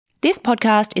This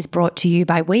podcast is brought to you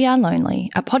by We Are Lonely,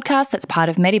 a podcast that's part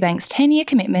of Medibank's 10-year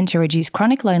commitment to reduce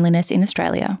chronic loneliness in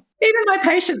Australia. Even my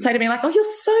patients say to me like, oh, you're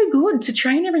so good to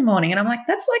train every morning. And I'm like,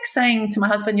 that's like saying to my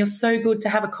husband, you're so good to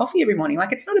have a coffee every morning.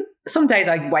 Like some days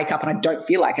I wake up and I don't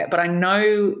feel like it, but I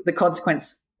know the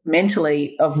consequence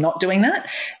mentally of not doing that.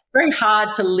 Very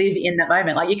hard to live in that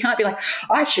moment. Like you can't be like,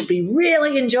 I should be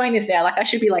really enjoying this now. Like I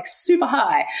should be like super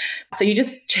high. So you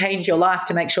just change your life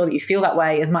to make sure that you feel that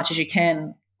way as much as you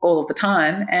can all of the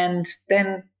time. And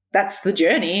then that's the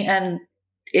journey. And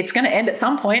it's going to end at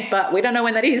some point, but we don't know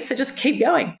when that is. So just keep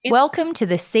going. Welcome to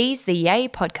the Seize the Yay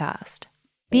podcast.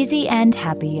 Busy and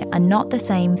happy are not the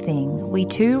same thing. We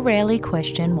too rarely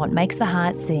question what makes the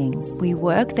heart sing. We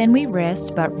work, then we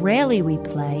rest, but rarely we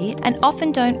play, and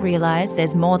often don't realise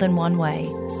there's more than one way.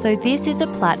 So this is a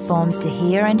platform to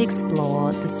hear and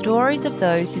explore the stories of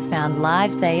those who found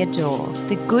lives they adore.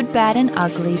 The good, bad and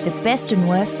ugly, the best and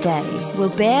worst day.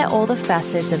 We'll bear all the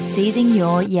facets of seizing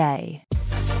your yay.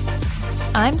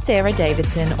 I'm Sarah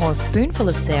Davidson, or Spoonful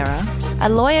of Sarah, a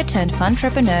lawyer turned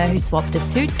funtrepreneur who swapped the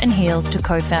suits and heels to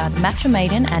co-found Matcha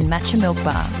Maiden and Matcha Milk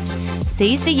Bar.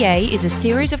 Seize the Yay is a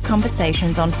series of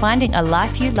conversations on finding a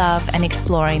life you love and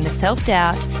exploring the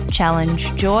self-doubt,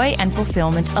 challenge, joy and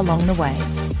fulfillment along the way.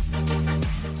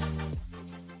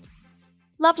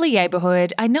 Lovely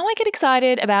neighbourhood. I know I get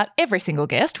excited about every single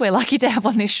guest we're lucky to have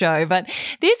on this show, but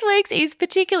this week's is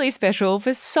particularly special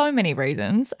for so many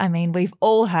reasons. I mean, we've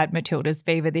all had Matilda's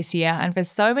fever this year, and for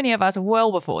so many of us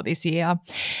well before this year.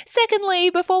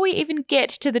 Secondly, before we even get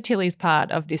to the Tilly's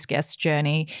part of this guest's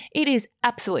journey, it is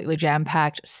absolutely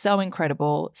jam-packed, so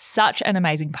incredible, such an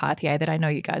amazing pathway that I know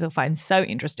you guys will find so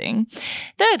interesting.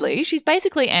 Thirdly, she's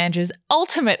basically Ange's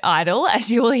ultimate idol,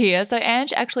 as you will hear, so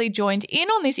Ange actually joined in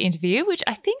on this interview, which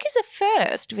I think is a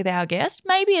first with our guest,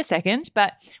 maybe a second,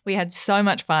 but we had so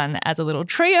much fun as a little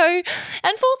trio.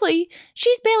 And fourthly,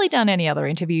 she's barely done any other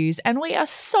interviews, and we are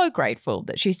so grateful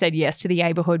that she said yes to the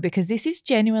neighbourhood because this is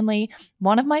genuinely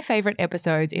one of my favourite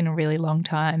episodes in a really long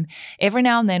time. Every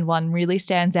now and then one really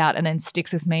stands out and then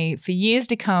sticks with me for years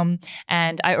to come,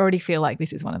 and I already feel like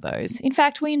this is one of those. In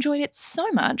fact, we enjoyed it so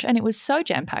much and it was so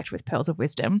jam-packed with pearls of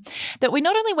wisdom that we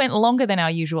not only went longer than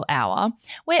our usual hour,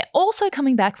 we're also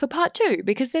coming back for part 2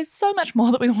 because there's so much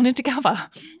more that we wanted to cover.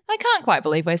 I can't quite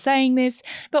believe we're saying this,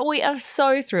 but we are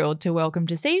so thrilled to welcome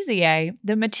to Seize the Yay,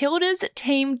 the Matilda's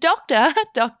team doctor,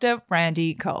 Dr.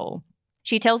 Brandi Cole.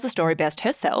 She tells the story best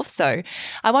herself, so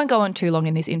I won't go on too long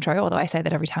in this intro, although I say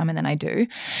that every time and then I do.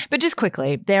 But just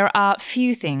quickly, there are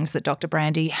few things that Dr.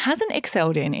 Brandi hasn't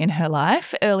excelled in her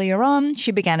life. Earlier on,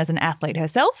 she began as an athlete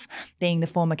herself, being the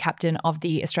former captain of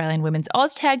the Australian Women's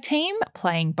Oztag team,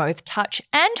 playing both touch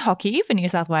and hockey for New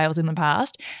South Wales in the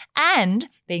past, and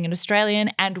being an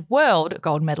Australian and world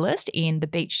gold medalist in the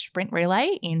beach sprint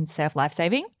relay in surf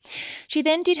lifesaving. She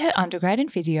then did her undergrad in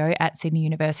physio at Sydney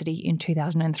University in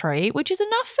 2003, which is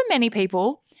enough for many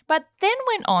people, but then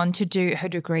went on to do her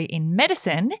degree in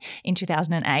medicine in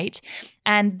 2008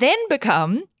 and then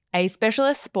become a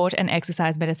specialist sport and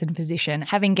exercise medicine physician,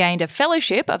 having gained a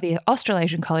fellowship of the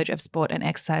Australasian College of Sport and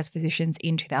Exercise Physicians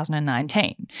in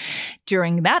 2019.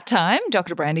 During that time,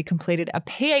 Dr. Brandi completed a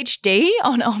PhD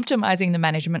on optimising the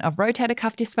management of rotator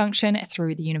cuff dysfunction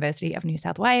through the University of New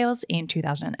South Wales in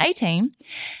 2018.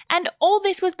 And all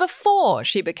this was before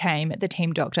she became the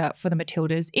team doctor for the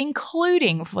Matildas,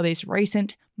 including for this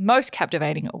recent most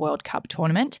captivating World Cup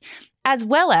tournament, as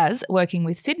well as working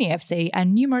with Sydney FC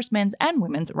and numerous men's and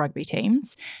women's rugby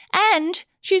teams. And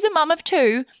she's a mum of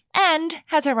 2 and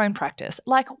has her own practice.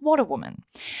 Like, what a woman.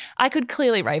 I could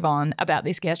clearly rave on about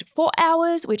this guest for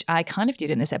hours, which I kind of did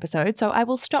in this episode, so I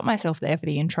will stop myself there for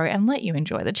the intro and let you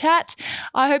enjoy the chat.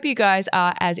 I hope you guys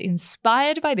are as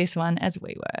inspired by this one as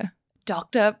we were.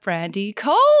 Dr. Brandi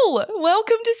Cole,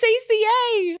 welcome to Seize the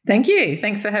Yay. Thank you.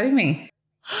 Thanks for having me.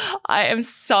 I am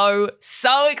so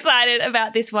excited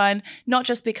about this one, not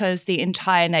just because the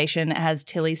entire nation has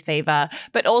Tilly's fever,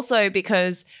 but also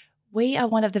because we are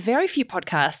one of the very few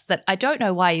podcasts that I don't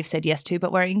know why you've said yes to,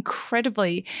 but we're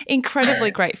incredibly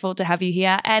grateful to have you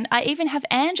here. And I even have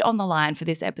Ange on the line for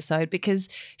this episode because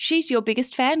she's your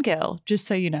biggest fangirl, just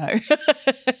so you know.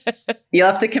 You'll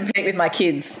have to compete with my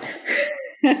kids.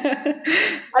 I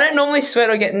don't normally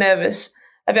sweat or get nervous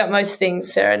about most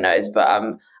things, Sarah knows, but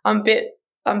I'm a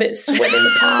bit sweaty in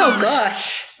the palms. Oh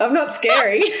gosh, I'm not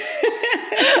scary.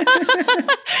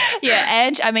 Yeah,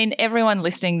 Ange, I mean, everyone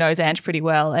listening knows Ange pretty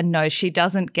well and knows she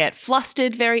doesn't get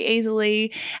flustered very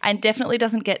easily and definitely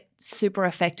doesn't get super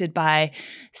affected by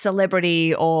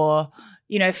celebrity or,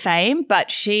 you know, fame, but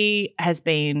she has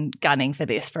been gunning for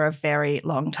this for a very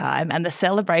long time. And the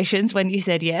celebrations when you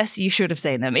said yes, you should have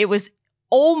seen them. It was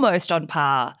almost on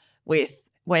par with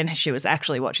when she was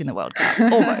actually watching the World Cup,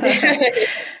 almost.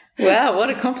 Wow, what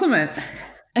a compliment.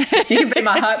 You can be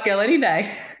my hype girl any day.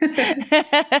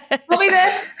 I'll be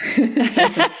there.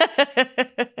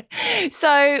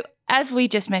 So as we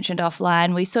just mentioned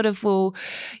offline, we sort of will,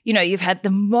 you've had the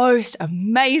most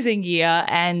amazing year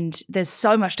and there's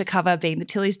so much to cover being the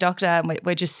Tilly's doctor, and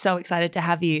we're just so excited to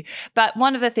have you. But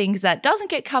one of the things that doesn't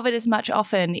get covered as much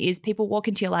often is people walk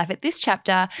into your life at this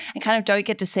chapter and kind of don't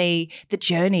get to see the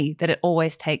journey that it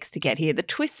always takes to get here, the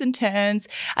twists and turns.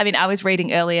 I mean, I was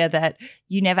reading earlier that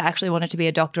you never actually wanted to be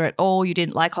a doctor at all. You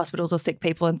didn't like hospitals or sick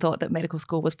people and thought that medical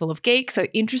school was full of geeks. So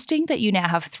interesting that you now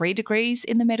have 3 degrees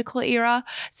in the medical era.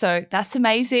 So that's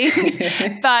amazing.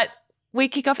 But we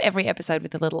kick off every episode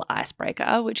with a little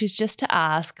icebreaker, which is just to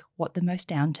ask what the most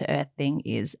down-to-earth thing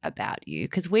is about you,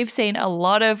 because we've seen a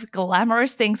lot of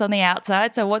glamorous things on the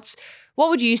outside. So what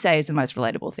would you say is the most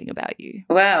relatable thing about you?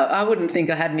 Wow, I wouldn't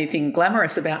think I had anything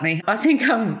glamorous about me. I think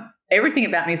everything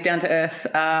about me is down to earth.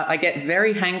 I get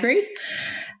very hangry.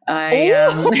 I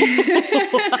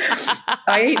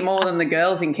eat more than the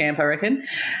girls in camp, I reckon.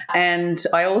 And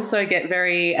I also get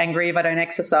very angry if I don't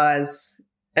exercise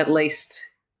at least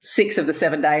 6 of the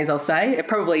 7 days, I'll say.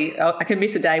 I can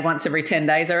miss a day once every 10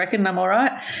 days, I reckon. I'm all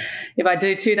right. If I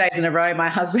do 2 days in a row, my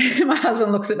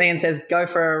husband looks at me and says, go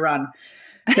for a run.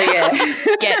 So, yeah.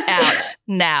 Get out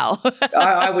now.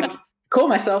 I would call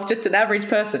myself just an average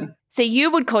person. So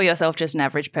you would call yourself just an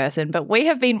average person, but we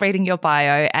have been reading your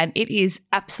bio and it is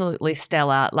absolutely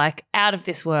stellar, like out of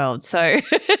this world. So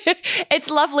it's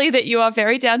lovely that you are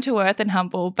very down to earth and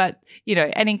humble, but,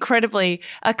 an incredibly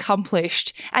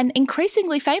accomplished and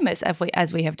increasingly famous,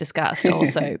 as we have discussed,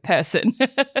 also person.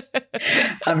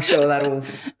 I'm sure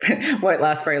won't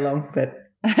last very long,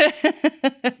 but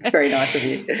it's very nice of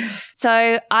you.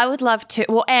 So I would love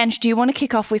to, Ange, do you want to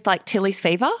kick off with like Tilly's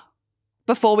fever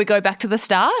before we go back to the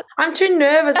start? I'm too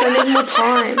nervous. I need more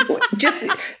time.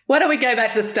 Why don't we go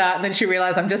back to the start and then she'll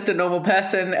realise I'm just a normal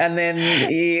person and then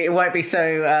it won't be so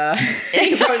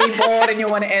you won't be bored and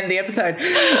you'll want to end the episode.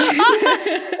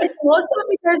 It's more so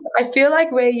because I feel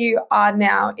like where you are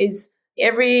now is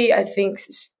every, I think,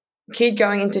 kid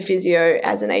going into physio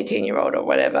as an 18-year-old or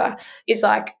whatever is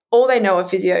like all they know of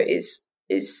physio is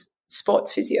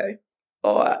sports physio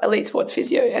or elite sports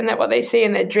physio, and that what they see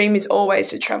in their dream is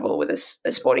always to travel with a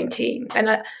sporting team. And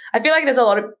I feel like there's a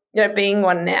lot of, being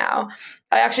one now,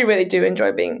 I actually really do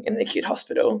enjoy being in the acute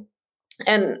hospital,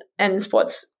 and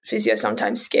sports physio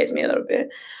sometimes scares me a little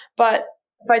bit. But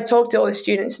if I talk to all the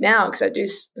students now, because I do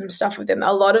some stuff with them,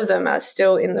 a lot of them are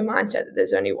still in the mindset that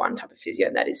there's only one type of physio,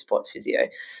 and that is sports physio.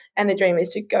 And the dream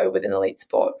is to go with an elite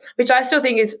sport, which I still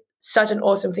think is such an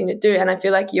awesome thing to do. And I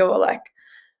feel like you're like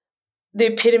the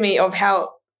epitome of how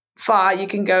far you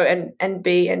can go and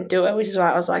be and do it, which is why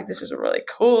I was like, this is really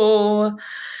cool,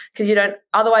 because you don't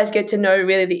otherwise get to know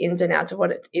really the ins and outs of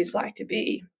what it is like to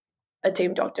be a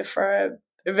team doctor for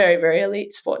a very, very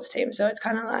elite sports team. So it's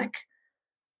kind of like,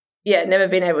 never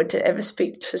been able to ever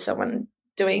speak to someone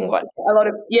doing what a lot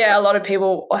of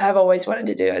people have always wanted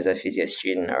to do as a physio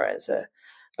student or as a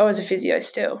physio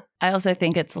still. I also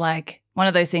think it's like one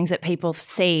of those things that people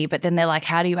see, but then they're like,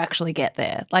 how do you actually get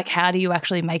there? Like, how do you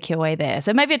actually make your way there?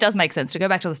 So maybe it does make sense to go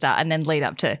back to the start and then lead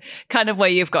up to kind of where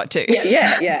you've got to.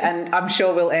 Yes. Yeah. And I'm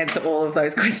sure we'll answer all of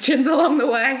those questions along the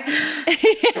way.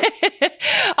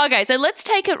 Okay, so let's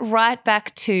take it right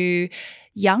back to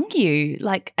young you,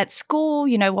 like at school,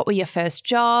 what were your first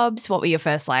jobs? What were your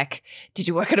first, did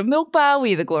you work at a milk bar? Were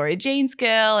you the Gloria Jeans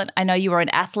girl? And I know you were an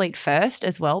athlete first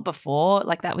as well before,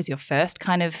 that was your first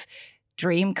kind of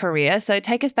dream career. So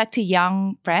take us back to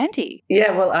young Brandi.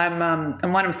 Yeah, well,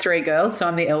 I'm one of 3 girls, so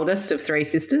I'm the eldest of 3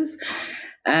 sisters.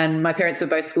 And my parents were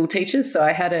both school teachers. So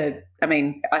I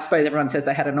suppose everyone says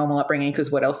they had a normal upbringing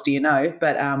because what else do you know?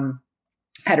 But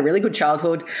had a really good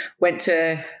childhood, went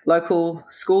to local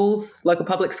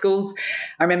public schools.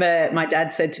 I remember my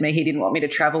dad said to me he didn't want me to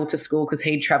travel to school because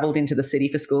he'd travelled into the city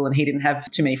for school and he didn't have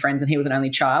too many friends and he was an only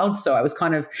child. So I was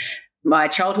my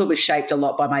childhood was shaped a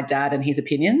lot by my dad and his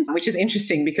opinions, which is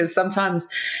interesting because sometimes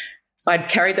I'd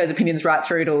carried those opinions right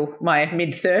through to my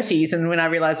mid-30s, and when I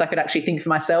realised I could actually think for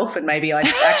myself and maybe I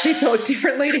actually thought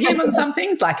differently to him on some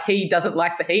things, like he doesn't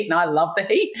like the heat and I love the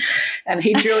heat, and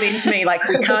he drilled into me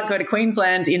we can't go to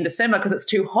Queensland in December because it's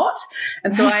too hot.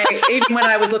 And so even when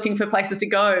I was looking for places to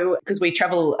go, because we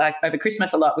travel over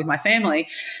Christmas a lot with my family,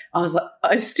 I was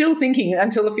still thinking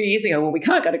until a few years ago, well, we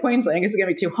can't go to Queensland because it's going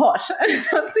to be too hot. And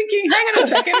I was thinking, hang on a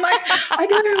second, I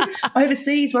go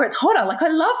overseas where it's hotter. I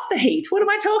love the heat. What am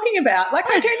I talking about? I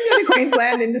can go to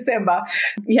Queensland in December.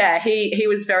 Yeah, he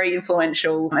was very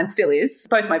influential and still is.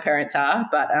 Both my parents are,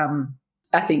 but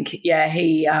I think,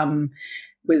 he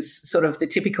was sort of the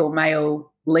typical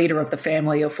male leader of the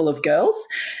family or full of girls.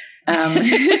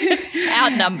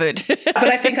 Outnumbered. But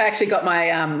I think I actually got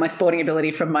my sporting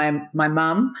ability from my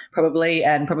mum, probably,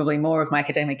 and probably more of my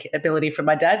academic ability from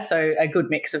my dad. So a good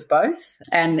mix of both.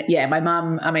 And yeah, my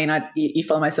mum, I mean, you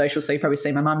follow my socials, so you probably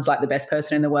see my mum's like the best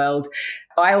person in the world.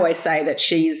 I always say that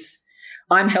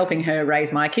I'm helping her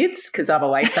raise my kids because I'm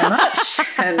away so much,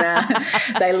 and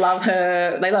they love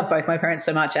her. They love both my parents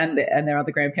so much, and their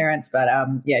other grandparents. But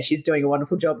yeah, she's doing a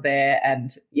wonderful job there, and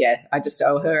yeah, I just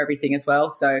owe her everything as well.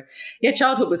 So yeah,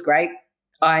 childhood was great.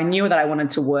 I knew that I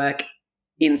wanted to work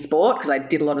in sport because I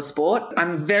did a lot of sport.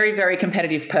 I'm a very, very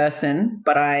competitive person,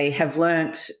 but I have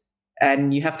learnt,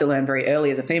 and you have to learn very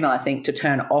early as a female, I think, to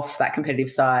turn off that competitive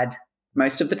side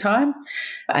most of the time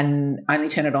and only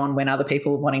turn it on when other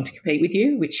people are wanting to compete with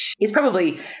you, which is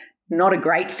probably not a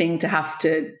great thing to have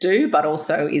to do, but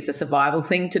also is a survival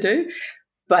thing to do.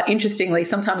 But interestingly,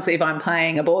 sometimes if I'm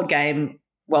playing a board game,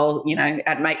 well, you know,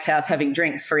 at mate's house having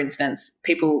drinks, for instance,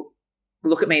 people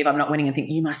look at me if I'm not winning and think,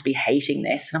 you must be hating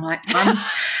this. And I'm like,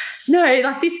 no,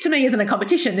 like this to me isn't a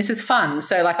competition. This is fun.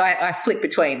 So like I flick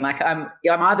between, like I'm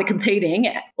either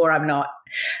competing or I'm not.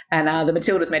 And the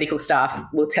Matildas medical staff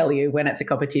will tell you when it's a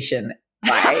competition.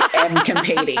 I am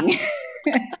competing.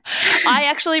 I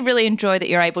actually really enjoy that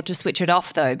you're able to switch it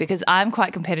off though, because I'm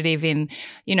quite competitive in,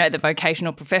 you know, the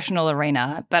vocational professional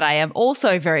arena, but I am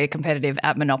also very competitive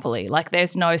at Monopoly. Like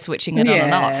there's no switching it on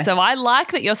and off. So I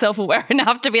like that you're self-aware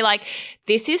enough to be like,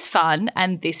 this is fun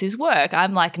and this is work.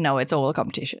 I'm like, no, it's all a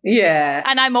competition. Yeah.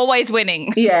 And I'm always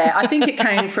winning. Yeah. I think it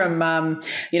came from,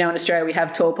 you know, in Australia we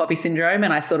have tall poppy syndrome,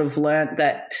 and I sort of learnt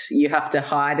that you have to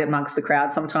hide amongst the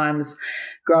crowd sometimes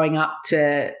growing up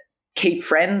to keep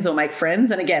friends or make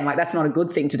friends. And again, like that's not a good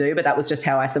thing to do, but that was just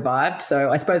how I survived.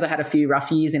 So I suppose I had a few rough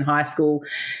years in high school,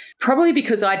 probably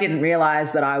because I didn't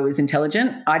realize that I was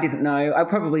intelligent. I didn't know. I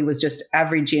probably was just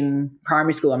average in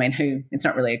primary school. I mean, it's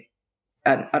not really,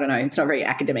 I don't know, it's not very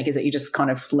academic, is it? You're just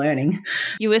kind of learning.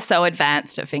 You were so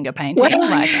advanced at finger painting. Well,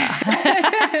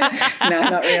 no,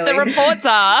 not really. The reports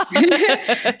are.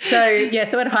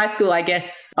 So at high school, I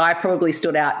guess I probably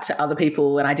stood out to other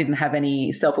people, and I didn't have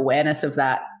any self-awareness of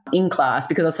that in class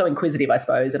because I was so inquisitive, I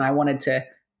suppose, and I wanted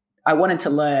to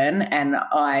learn, and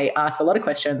I ask a lot of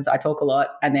questions. I talk a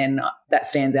lot, and then that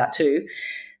stands out too.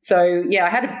 So yeah, I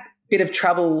had a bit of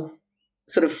trouble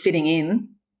sort of fitting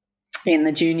in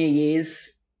the junior years,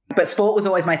 but sport was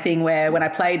always my thing, where when I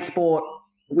played sport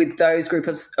with those group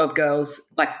of girls,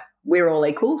 like we're all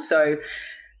equal. So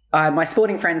my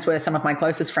sporting friends were some of my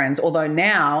closest friends, although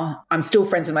now I'm still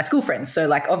friends with my school friends. So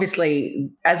like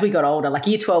obviously as we got older, like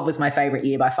year 12 was my favorite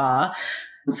year by far.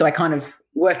 So I kind of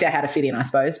worked out how to fit in, I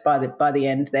suppose, by the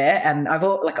end there. And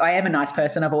I am a nice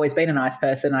person. I've always been a nice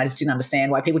person. I just didn't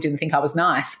understand why people didn't think I was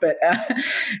nice. But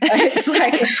it's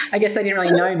like, I guess they didn't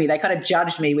really know me. They kind of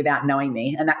judged me without knowing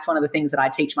me. And that's one of the things that I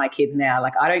teach my kids now.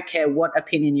 Like, I don't care what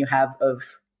opinion you have of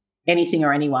anything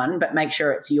or anyone, but make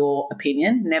sure it's your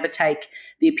opinion. Never take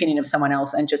the opinion of someone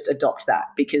else and just adopt that,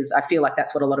 because I feel like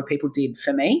that's what a lot of people did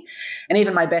for me. And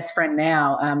even my best friend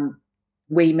now,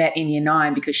 we met in year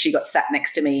 9 because she got sat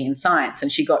next to me in science,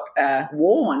 and she got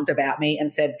warned about me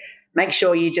and said, make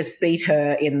sure you just beat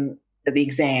her in the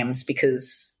exams,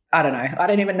 because I don't know. I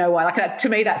don't even know why. Like that, to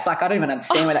me, that's like, I don't even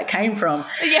understand where that came from.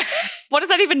 Yeah. What does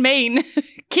that even mean?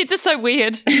 Kids are so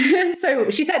weird. So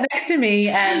she sat next to me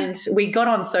and we got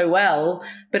on so well,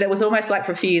 but it was almost like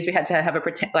for a few years we had to have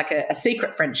a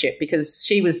secret friendship, because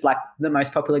she was like the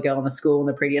most popular girl in the school and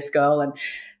the prettiest girl. And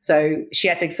so she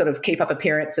had to sort of keep up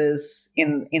appearances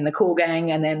in the cool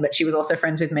gang, but she was also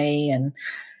friends with me. And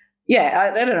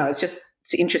yeah, I don't know.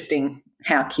 It's interesting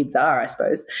how kids are, I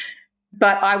suppose.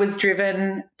 But I was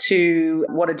driven to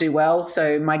want to do well.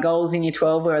 So my goals in year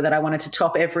 12 were that I wanted to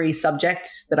top every subject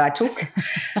that I took.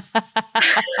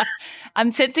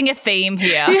 I'm sensing a theme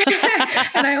here. Yeah.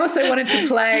 And I also wanted to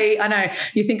play. I know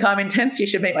you think I'm intense. You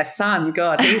should meet my son.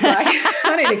 God, he's like,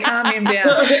 I need to calm him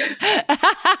down.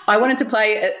 I wanted to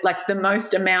play like the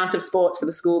most amount of sports for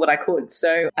the school that I could.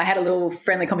 So I had a little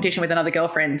friendly competition with another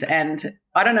girlfriend, and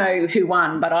I don't know who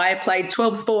won, but I played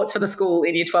 12 sports for the school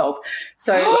in year 12.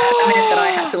 So that meant that I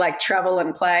had to like travel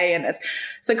and play. And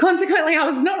so consequently, I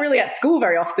was not really at school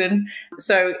very often.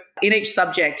 So in each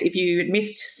subject, if you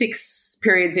missed 6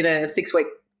 periods in a 6-week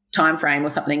time frame or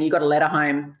something, you got a letter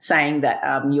home saying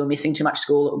that you're missing too much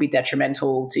school. It will be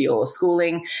detrimental to your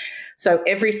schooling. So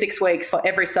every 6 weeks for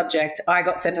every subject, I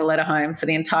got sent a letter home for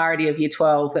the entirety of year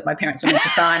 12 that my parents wanted to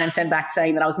sign and send back,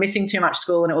 saying that I was missing too much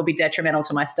school and it would be detrimental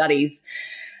to my studies.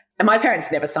 And my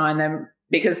parents never signed them.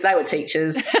 because they were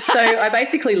teachers. So I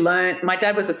basically learned, my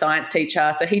dad was a science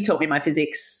teacher, so he taught me my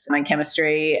physics, my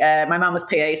chemistry. My mum was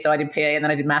PE, so I did PE, and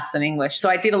then I did maths and English. So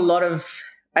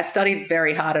I studied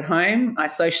very hard at home. I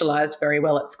socialised very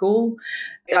well at school.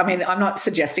 I mean, I'm not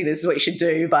suggesting this is what you should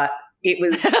do, but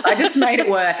I just made it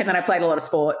work, and then I played a lot of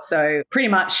sport. So pretty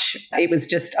much it was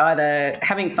just either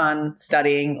having fun,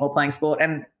 studying, or playing sport.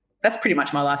 And that's pretty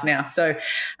much my life now. So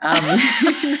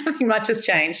nothing much has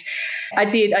changed. I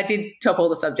did top all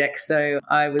the subjects, so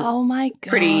I was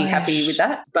pretty happy with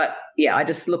that. But yeah, I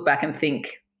just look back and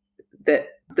think that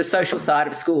the social side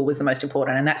of school was the most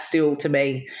important, and that's still, to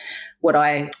me, what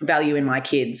I value in my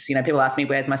kids. You know, people ask me,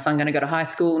 where's my son going to go to high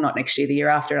school? Not next year, the year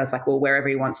after. And I was like, well, wherever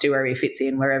he wants to, wherever he fits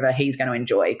in, wherever he's going to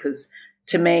enjoy. Because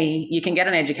to me, you can get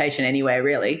an education anywhere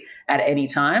really at any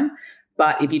time.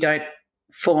 But if you don't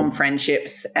form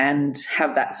friendships and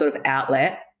have that sort of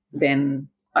outlet, then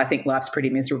I think life's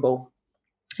pretty miserable.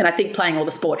 And I think playing all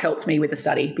the sport helped me with the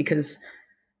study, because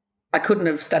I couldn't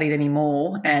have studied any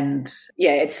more. And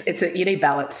yeah, you need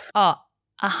balance. Oh,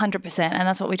 100%. And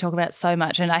that's what we talk about so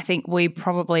much. And I think we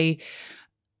probably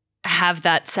had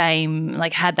that same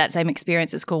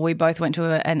experience at school. We both went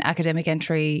to an academic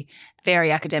entry,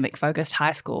 very academic focused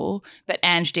high school, but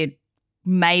Ange did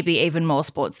maybe even more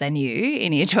sports than you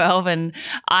in year 12. And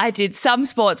I did some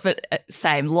sports, but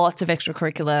same, lots of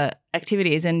extracurricular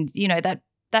activities. And, you know,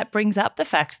 that brings up the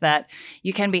fact that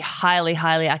you can be highly,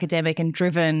 highly academic and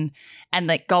driven and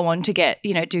like go on to get,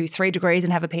 you know, do 3 degrees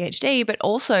and have a PhD, but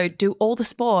also do all the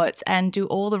sports and do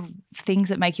all the things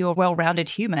that make you a well-rounded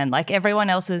human. Like everyone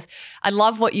else's. I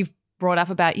love what you've brought up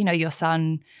about, you know, your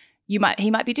son. He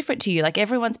might be different to you. Like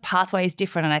everyone's pathway is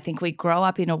different. And I think we grow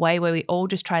up in a way where we all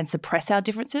just try and suppress our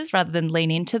differences rather than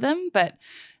lean into them. But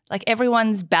like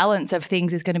everyone's balance of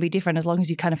things is going to be different as long as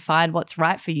you kind of find what's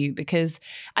right for you, because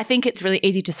I think it's really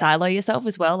easy to silo yourself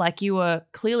as well. Like you were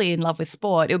clearly in love with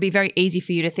sport. It would be very easy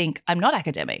for you to think, I'm not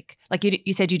academic. Like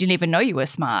you said you didn't even know you were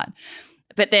smart.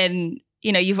 But then,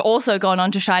 you know, you've also gone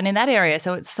on to shine in that area.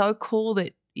 So it's so cool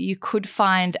that you could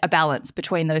find a balance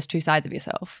between those two sides of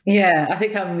yourself. Yeah, I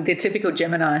think I'm the typical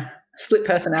Gemini, split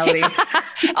personality.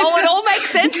 Oh, it all makes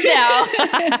sense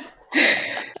now.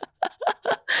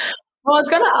 Well, I was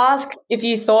going to ask if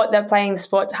you thought that playing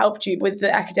sports helped you with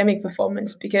the academic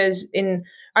performance, because I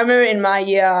remember in my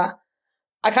year,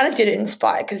 I kind of did it in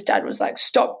spite because Dad was like,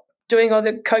 stop doing all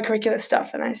the co-curricular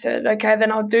stuff. And I said, okay,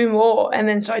 then I'll do more. And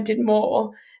then so I did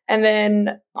more. And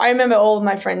then I remember all of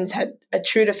my friends had a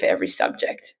tutor for every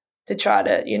subject to try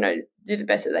to, you know, do the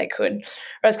best that they could.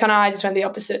 Whereas I just went the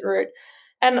opposite route.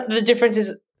 And the difference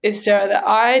is, Sarah, that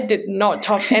I did not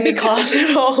top any class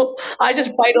at all. I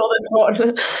just played all the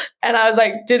sport, and I was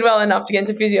like, did well enough to get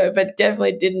into physio, but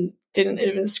definitely didn't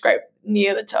even scrape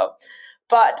near the top.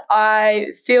 But I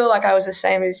feel like I was the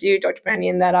same as you, Dr. Brandi,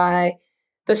 in that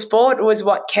the sport was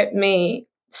what kept me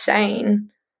sane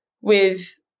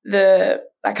with the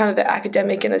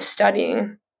academic and the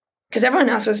studying, because everyone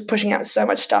else was pushing out so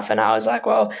much stuff, and I was like,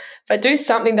 well, if I do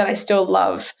something that I still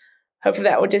love, hopefully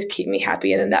that will just keep me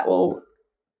happy, and then that will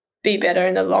be better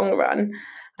in the long run.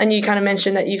 And you kind of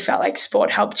mentioned that you felt like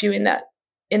sport helped you in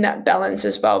that balance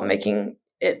as well, making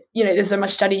it, you know, there's so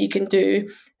much study you can do,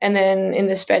 and then in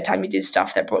the spare time you did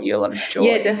stuff that brought you a lot of joy.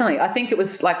 Yeah, definitely. I think it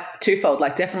was like twofold,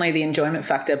 like definitely the enjoyment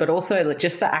factor, but also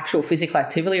just the actual physical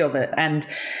activity of it. And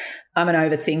I'm an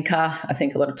overthinker. I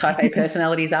think a lot of type A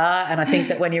personalities are. And I think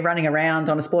that when you're running around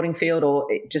on a sporting field or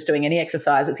just doing any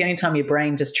exercise, it's the only time your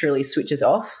brain just truly switches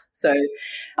off. So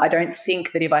I don't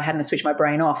think that if I hadn't switched my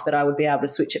brain off that I would be able to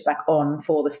switch it back on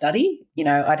for the study. You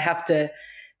know, I'd have to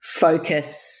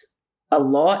focus a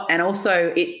lot. And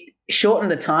also it shortened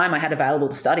the time I had available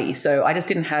to study. So I just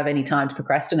didn't have any time to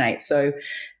procrastinate. So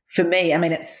for me, I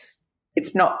mean, it's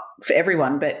not for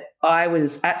everyone, but I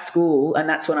was at school, and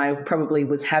that's when I probably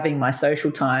was having my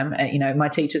social time. And, you know, my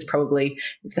teachers probably,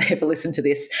 if they ever listen to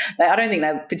this, I don't think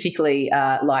they particularly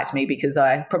liked me because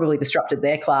I probably disrupted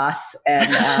their class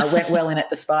and went well in it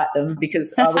despite them,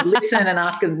 because I would listen and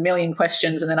ask a million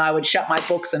questions, and then I would shut my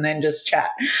books and then just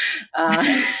chat,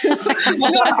 which is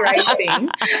not a great thing.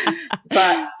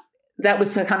 But that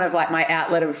was kind of like my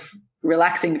outlet of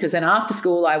relaxing, because then after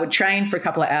school I would train for a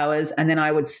couple of hours and then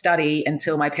I would study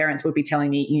until my parents would be telling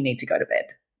me, you need to go to bed.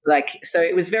 Like, so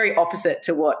it was very opposite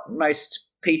to what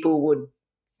most people would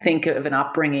think of an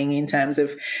upbringing, in terms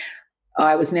of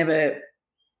I was never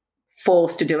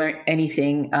forced to do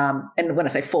anything. And when I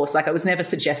say forced, like I was never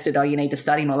suggested, oh, you need to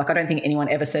study more. Like I don't think anyone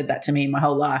ever said that to me in my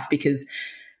whole life, because,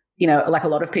 you know, like a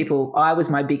lot of people, I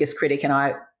was my biggest critic, and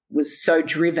I was so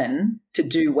driven to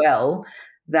do well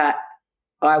that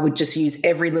I would just use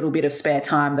every little bit of spare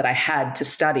time that I had to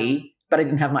study but I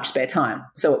didn't have much spare time.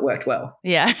 So it worked well.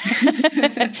 Yeah.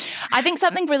 I think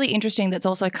something really interesting that's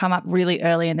also come up really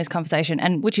early in this conversation,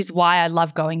 and which is why I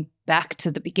love going back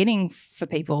to the beginning for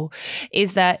people,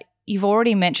 is that you've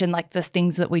already mentioned like the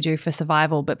things that we do for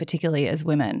survival, but particularly as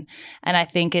women. And I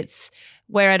think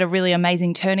we're at a really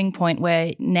amazing turning point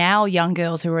where now young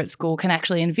girls who are at school can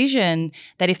actually envision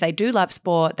that if they do love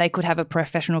sport, they could have a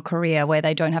professional career where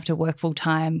they don't have to work full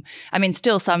time. I mean,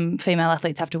 still some female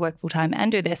athletes have to work full time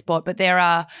and do their sport, but there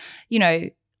are,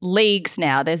 leagues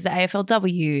now. There's the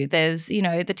AFLW, there's,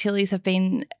 the Tillies have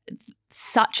been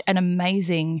such an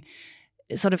amazing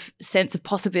sort of sense of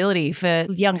possibility for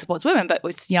young sportswomen, but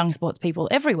it's young sports people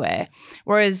everywhere.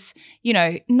 Whereas,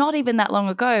 not even that long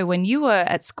ago when you were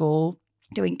at school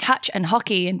doing touch and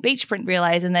hockey and beach sprint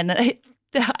relays, and then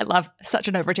I love such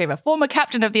an overachiever, former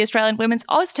captain of the Australian Women's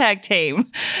OzTag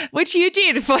team, which you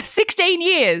did for 16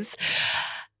 years,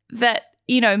 that,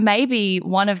 maybe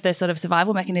one of the sort of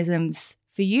survival mechanisms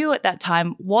for you at that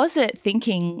time, was it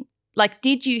thinking, like,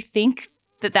 did you think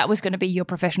that was going to be your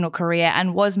professional career,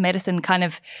 and was medicine kind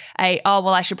of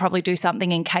I should probably do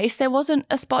something in case there wasn't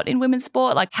a spot in women's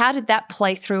sport? Like, how did that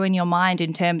play through in your mind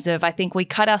in terms of, I think we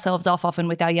cut ourselves off often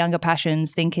with our younger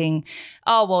passions thinking,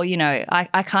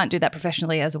 I can't do that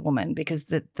professionally as a woman because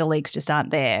the leagues just aren't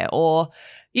there. Or,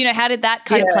 how did that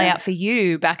kind of play out for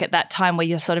you back at that time where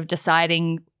you're sort of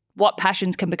deciding what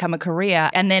passions can become a career,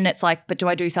 and then it's like, but do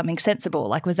I do something sensible?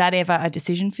 Like, was that ever a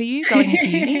decision for you going into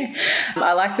uni?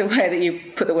 I like the way that you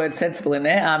put the word sensible in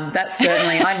there. That's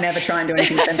certainly, I never try and do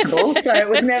anything sensible. So that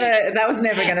was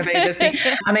never going to be the thing.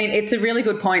 I mean, it's a really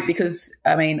good point because,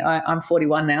 I'm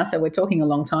 41 now, so we're talking a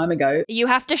long time ago. You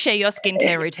have to share your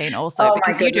skincare routine also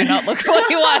because you do not look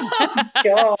 41.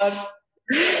 God.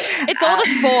 It's all the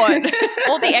sport,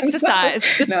 all the exercise.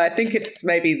 No, I think it's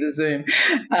maybe the Zoom.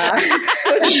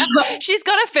 She's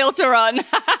got a filter on.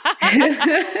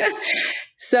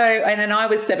 So, and then I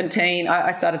was 17.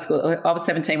 I started school. I was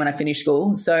 17 when I finished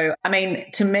school. So,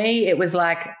 to me, it was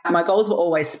like my goals were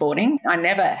always sporting. I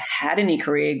never had any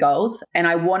career goals. And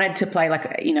I wanted to play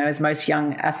as most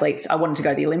young athletes, I wanted to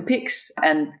go to the Olympics.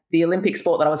 And the Olympic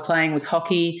sport that I was playing was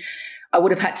hockey. I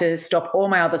would have had to stop all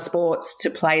my other sports to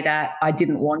play that. I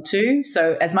didn't want to.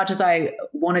 So as much as I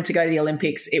wanted to go to the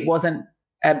Olympics, it wasn't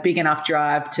a big enough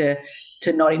drive to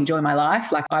not enjoy my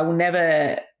life. Like, I will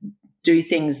never do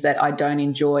things that I don't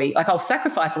enjoy. Like, I'll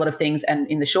sacrifice a lot of things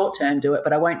and in the short term do it,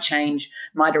 but I won't change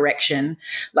my direction.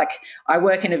 Like, I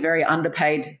work in a very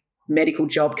underpaid medical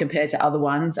job compared to other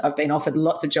ones. I've been offered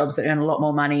lots of jobs that earn a lot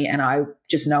more money, and I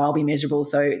just know I'll be miserable.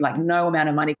 So no amount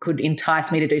of money could entice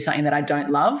me to do something that I don't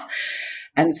love.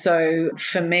 And so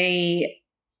for me,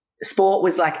 sport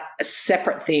was like a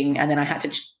separate thing, and then I had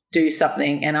to do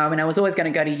something. And I was always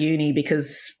going to go to uni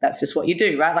because that's just what you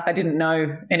do, right? Like, I didn't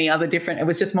know any other different. It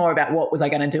was just more about what was I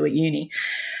going to do at uni.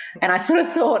 And I sort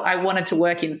of thought I wanted to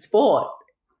work in sport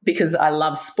because I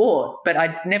love sport, but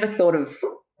I never thought of,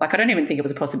 I don't even think it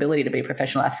was a possibility to be a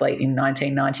professional athlete in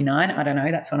 1999. I don't know.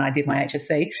 That's when I did my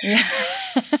HSC. Yeah.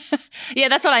 Yeah,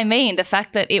 that's what I mean. The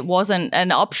fact that it wasn't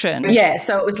an option. Yeah.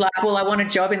 So it was like, well, I want a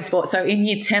job in sport. So in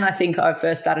year 10, I think I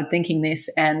first started thinking this,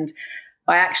 and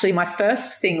my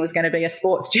first thing was going to be a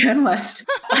sports journalist.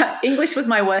 English was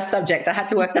my worst subject. I had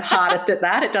to work the hardest at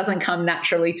that. It doesn't come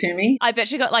naturally to me. I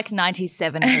bet you got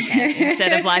 97%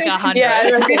 instead of 100. Yeah,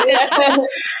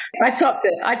 I topped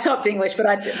it. I topped English, but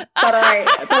I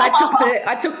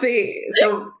took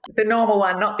the normal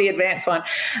one, not the advanced one.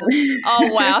 Oh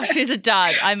wow, she's a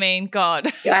dud.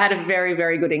 God. I had a very,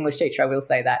 very good English teacher. I will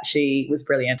say that she was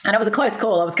brilliant, and it was a close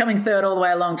call. I was coming third all the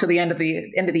way along to the end of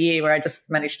the year, where I just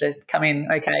managed to come in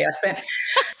okay.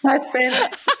 I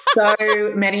spent so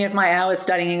many of my hours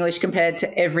studying English compared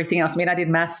to everything else. I did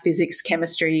maths, physics,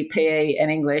 chemistry, PE, and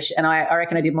English, and I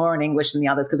reckon I did more in English than the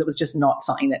others because it was just not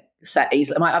something that sat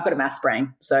easily. I've got a maths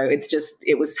brain, so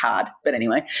it was hard. But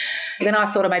anyway, and then I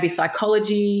thought of maybe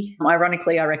psychology.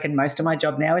 Ironically, I reckon most of my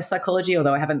job now is psychology,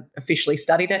 although I haven't officially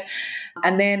studied it.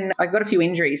 And then I got a few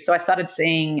injuries, so I started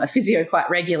seeing a physio quite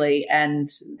regularly, and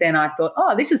then I thought,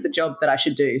 this is the job that I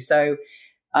should do. So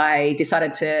I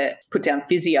decided to put down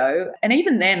physio. And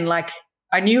even then,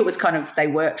 I knew it was they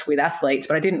worked with athletes,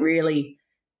 but I didn't really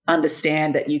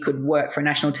understand that you could work for a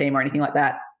national team or anything like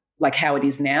that, like how it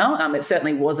is now. It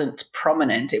certainly wasn't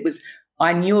prominent.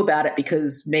 I knew about it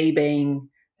because me being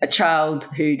a child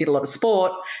who did a lot of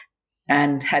sport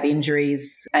and had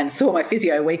injuries and saw my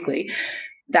physio weekly,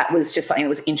 that was just something that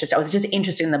was interesting. I was just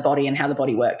interested in the body and how the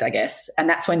body worked, I guess. And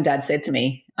that's when Dad said to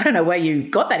me, I don't know where you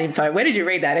got that info. Where did you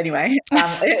read that anyway?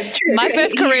 It's true. My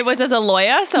first career was as a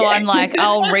lawyer, so I'm like,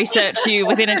 I'll research you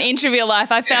within an inch of your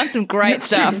life. I found some great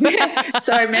stuff.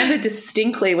 So I remember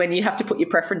distinctly when you have to put your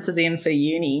preferences in for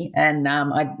uni, and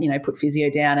I, put physio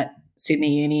down at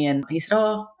Sydney Uni, and he said,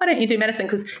 oh, why don't you do medicine?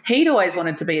 Because he'd always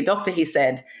wanted to be a doctor, he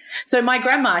said. So my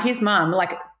grandma, his mum,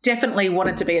 definitely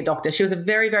wanted to be a doctor. She was a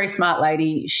very, very smart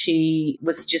lady. She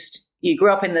was you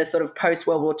grew up in the sort of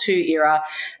post-World War II era,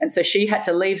 and so she had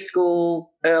to leave school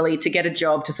early to get a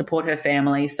job to support her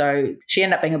family. So she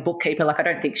ended up being a bookkeeper. I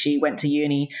don't think she went to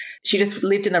uni. She just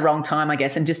lived in the wrong time, I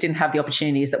guess, and just didn't have the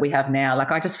opportunities that we have now.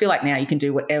 I just feel like now you can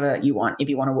do whatever you want if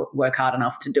you want to work hard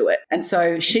enough to do it. And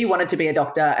so she wanted to be a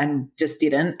doctor and just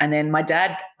didn't. And then my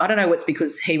dad, I don't know, it's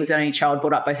because he was the only child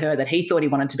brought up by her that he thought he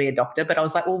wanted to be a doctor. But I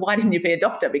was like, well, why didn't you be a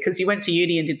doctor? Because you went to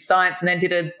uni and did science and then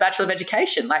did a Bachelor of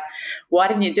Education. Why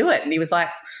didn't you do it? And he was like,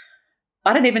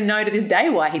 I don't even know to this day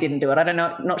why he didn't do it.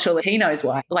 Not sure that he knows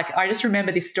why. I just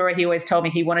remember this story. He always told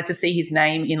me he wanted to see his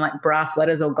name in brass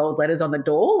letters or gold letters on the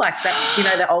door. That's,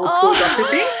 the old school doctor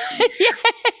thing.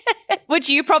 Yeah. Which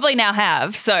you probably now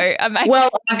have. So amazing. Well,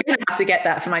 I'm going to have to get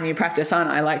that for my new practice, aren't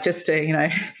I? Just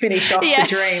to, finish off the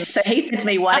dream. So he said to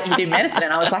me, why don't you do medicine?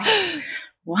 And I was like,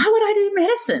 why would I do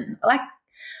medicine?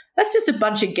 That's just a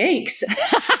bunch of geeks.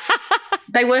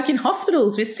 They work in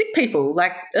hospitals with sick people.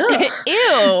 Ugh.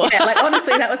 Ew. Yeah,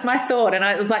 honestly, that was my thought. And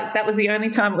I was like, that was the only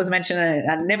time it was mentioned.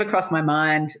 And it never crossed my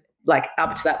mind,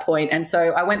 up to that point. And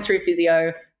so I went through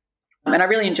physio. And I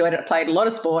really enjoyed it. I played a lot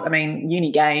of sport.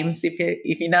 Uni games, if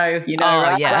you know, oh,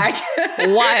 right? Yeah.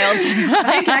 Wild.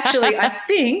 I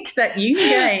think that uni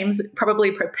games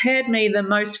probably prepared me the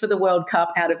most for the World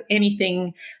Cup out of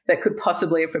anything that could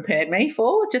possibly have prepared me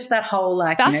for. Just that whole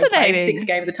fascinating. Play 6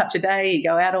 games a touch a day, you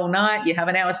go out all night, you have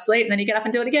an hour's sleep, and then you get up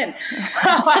and do it again.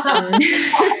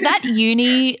 That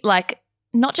uni,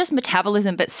 not just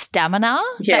metabolism, but stamina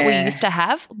that we used to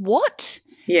have. What?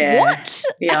 Yeah. What?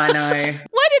 Yeah, I know. Where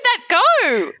did that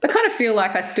go? I kind of feel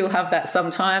like I still have that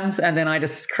sometimes, and then I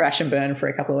just crash and burn for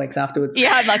a couple of weeks afterwards.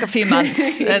 Yeah, a few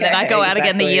months, and then I go out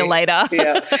again the year later.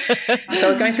 Yeah. So I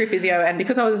was going through physio, and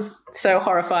because I was so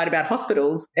horrified about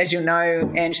hospitals, as you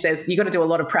know, Ange, you got to do a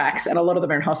lot of pracs, and a lot of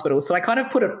them are in hospitals. So I kind of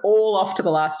put it all off to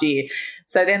the last year.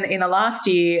 So then in the last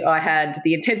year, I had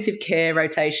the intensive care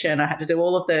rotation. I had to do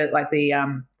all of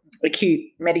the acute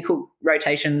medical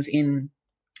rotations in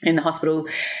the hospital.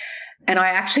 And I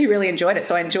actually really enjoyed it.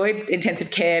 So I enjoyed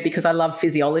intensive care because I love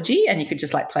physiology, and you could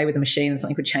just play with the machine and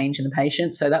something could change in the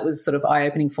patient. So that was sort of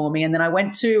eye-opening for me. And then I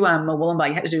went to Wollongbar.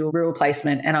 You had to do a rural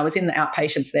placement, and I was in the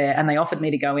outpatients there, and they offered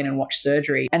me to go in and watch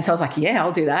surgery. And so I was like, yeah,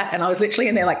 I'll do that. And I was literally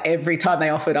in there every time they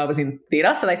offered, I was in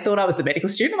theatre. So they thought I was the medical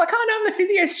student. I'm like, oh, no, I'm the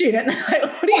physio student.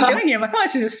 What are you doing here? I'm like, oh,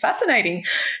 this is just fascinating.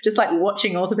 Just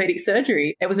watching orthopedic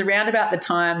surgery. It was around about the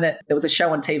time that there was a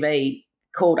show on TV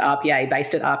called RPA,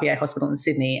 based at RPA Hospital in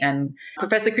Sydney. And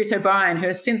Professor Chris O'Brien, who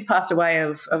has since passed away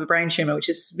of a brain tumour, which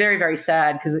is very, very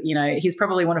sad because, he's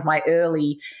probably one of my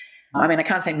early, I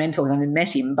can't say mentors, I haven't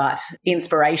met him, but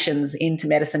inspirations into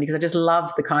medicine, because I just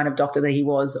loved the kind of doctor that he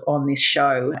was on this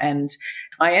show. And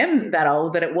I am that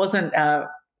old that it wasn't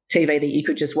TV that you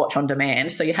could just watch on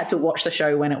demand. So you had to watch the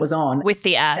show when it was on. With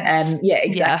the ads. And yeah,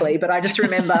 exactly. Yeah. But I just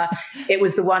remember it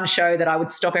was the one show that I would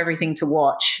stop everything to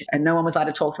watch, and no one was allowed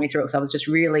to talk to me through it because I was just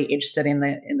really interested in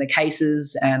the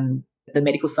cases and the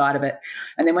medical side of it.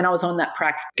 And then when I was on that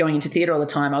prac going into theatre all the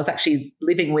time, I was actually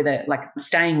living with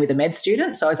staying with a med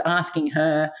student. So I was asking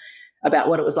her about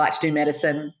what it was like to do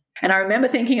medicine. And I remember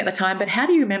thinking at the time, but how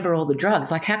do you remember all the drugs?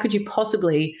 How could you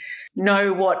possibly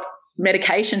know what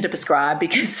medication to prescribe,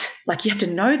 because you have to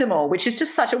know them all, which is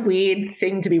just such a weird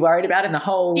thing to be worried about in the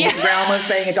whole realm of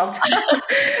being a doctor.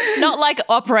 Not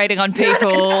operating on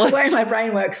people. That's the way my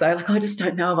brain works though. I just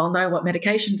don't know if I'll know what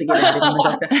medication to give out if I'm a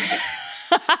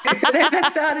doctor. So then I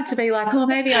started to be oh,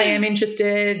 maybe I am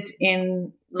interested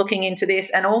in looking into this.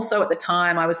 And also at the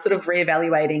time I was sort of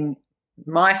reevaluating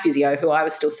my physio, who I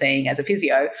was still seeing as a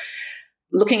physio,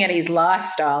 looking at his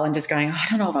lifestyle and just going, oh, I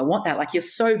don't know if I want that. You're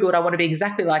so good. I want to be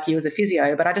exactly like you as a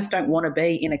physio, but I just don't want to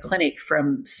be in a clinic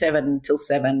from 7 till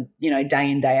 7, day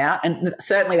in, day out. And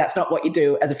certainly that's not what you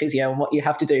do as a physio and what you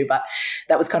have to do. But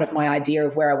that was kind of my idea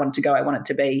of where I wanted to go. I wanted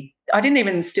to be. I didn't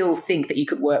even still think that you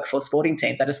could work for sporting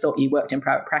teams. I just thought you worked in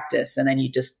private practice and then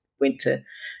you just went to,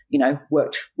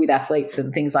 worked with athletes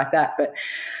and things like that. But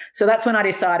so that's when I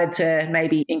decided to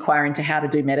maybe inquire into how to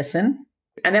do medicine.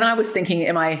 And then I was thinking,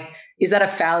 am I is that a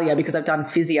failure because I've done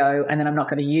physio and then I'm not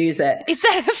going to use it? Is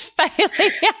that a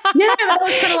failure? Yeah, but I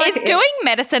was kind of like, is doing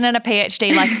medicine and a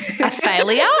PhD like a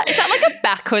failure? Is that like a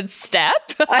backwards step?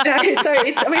 I know. So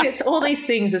it's all these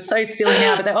things are so silly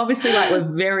now, but they obviously like were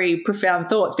very profound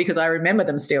thoughts because I remember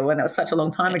them still, and it was such a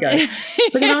long time ago.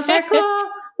 But then I was like, oh,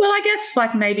 well, I guess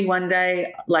like maybe one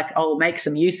day like I'll make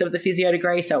some use of the physio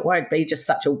degree so it won't be just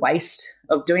such a waste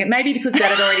of doing it. Maybe because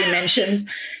Dad had already mentioned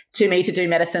to me to do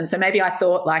medicine. So maybe I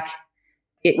thought like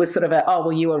it was sort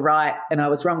of you were right and I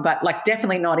was wrong, but like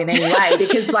definitely not in any way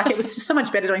because like it was just so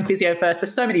much better doing physio first for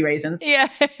so many reasons. Yeah.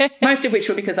 Most of which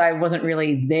were because I wasn't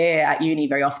really there at uni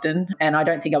very often, and I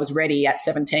don't think I was ready at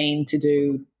 17 to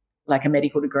do like a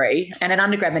medical degree and an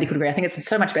undergrad medical degree. I think it's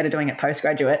so much better doing it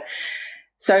postgraduate.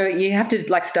 So you have to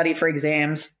like study for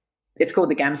exams. It's called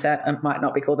the GAMSAT. It might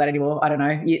not be called that anymore. I don't know.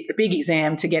 A big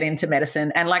exam to get into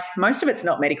medicine. And like most of it's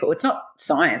not medical. It's not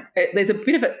science. There's a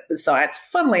bit of it science.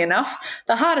 Funnily enough,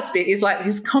 the hardest bit is like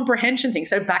this comprehension thing.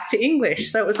 So back to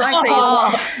English. So it was like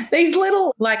these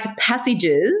little like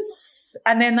passages,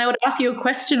 and then they would ask you a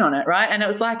question on it, right? And it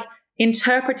was like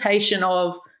interpretation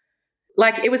of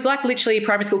like, it was like literally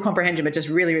primary school comprehension, but just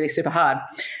really, really super hard.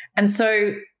 And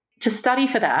so to study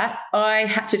for that, I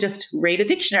had to just read a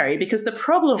dictionary because the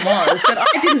problem was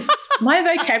that my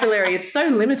vocabulary is so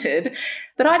limited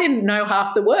that I didn't know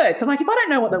half the words. I'm like, if I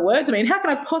don't know what the words mean, how can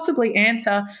I possibly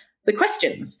answer the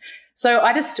questions? So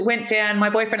I just went down. My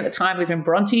boyfriend at the time lived in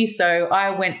Bronte, so I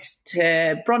went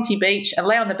to Bronte Beach and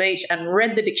lay on the beach and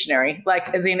read the dictionary. Like,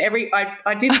 as in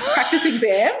I did practice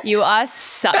exams. You are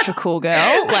such a cool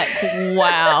girl. Like,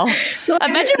 wow. So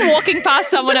imagine walking past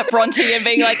someone at Bronte and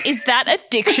being like, is that a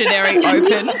dictionary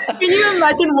open? Can you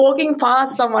imagine walking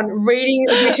past someone reading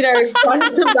a dictionary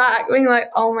front to back, being like,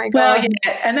 oh my God. Well,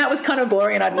 yeah, and that was kind of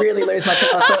boring and I'd really lose my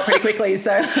train of thought pretty quickly.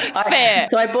 So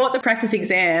I bought the practice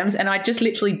exams and I just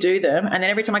literally do them, and then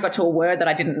every time I got to a word that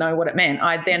I didn't know what it meant,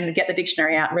 I'd then get the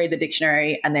dictionary out, read the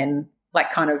dictionary, and then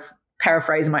like kind of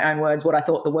paraphrase in my own words what I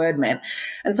thought the word meant.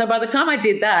 And so by the time I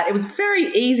did that, it was very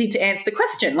easy to answer the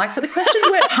question. Like, so the questions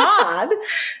weren't hard.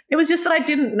 It was just that I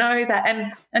didn't know that.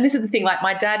 And this is the thing, like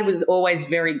my dad was always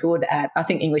very good at, I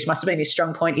think English must have been his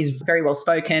strong point. He's very well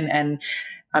spoken. And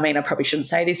I mean, I probably shouldn't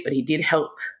say this, but he did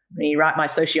help me write my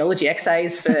sociology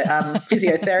essays for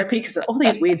physiotherapy because all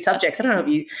these weird subjects. I don't know if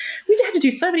we had to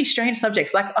do so many strange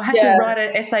subjects. Like I had to write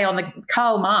an essay on the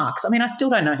Karl Marx. I mean, I still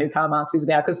don't know who Karl Marx is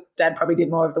now because Dad probably did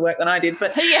more of the work than I did.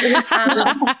 But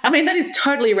I mean, that is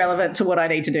totally irrelevant to what I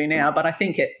need to do now. But I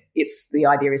think it's the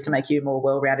idea is to make you a more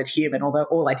well-rounded human, although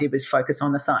all I did was focus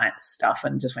on the science stuff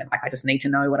and just went like, I just need to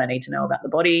know what I need to know about the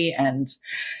body. And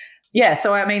yeah,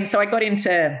 so I got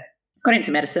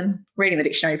into medicine. Reading the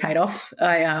dictionary paid off.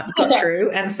 I got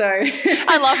through. And so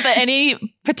I love that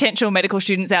any potential medical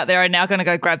students out there are now going to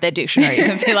go grab their dictionaries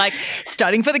and be like,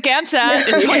 studying for the GAMSAT.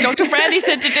 It's what Dr. Brandi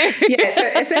said to do. Yeah,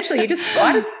 so essentially I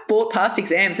just bought past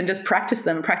exams and just practiced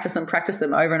them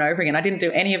over and over again. I didn't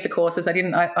do any of the courses. I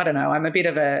don't know. I'm a bit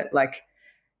of a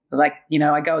like, you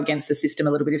know, I go against the system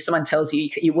a little bit. If someone tells you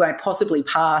you won't possibly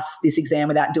pass this exam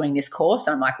without doing this course,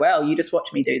 I'm like, well, you just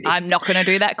watch me do this. I'm not going to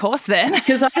do that course then.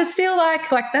 Because I just feel like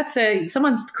that's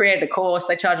someone's created a course,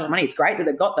 they charge a lot of money. It's great that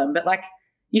they've got them, but like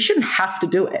you shouldn't have to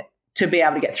do it to be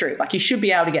able to get through. Like you should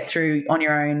be able to get through on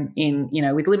your own in, you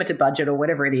know, with limited budget or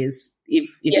whatever it is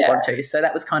if you want to. So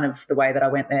that was kind of the way that I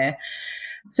went there.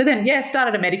 So then,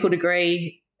 started a medical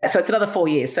degree. So it's another 4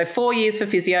 years. So 4 years for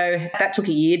physio. That took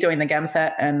a year doing the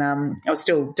GAMSAT and I was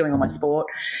still doing all my sport.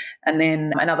 And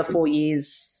then another 4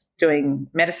 years doing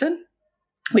medicine,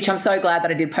 which I'm so glad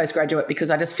that I did postgraduate because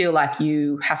I just feel like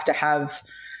you have to have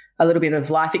a little bit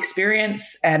of life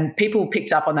experience, and people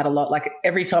picked up on that a lot. Like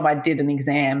every time I did an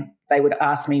exam, they would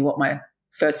ask me what my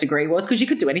first degree was because you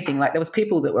could do anything. Like there was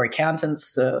people that were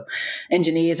accountants or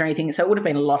engineers or anything. So it would have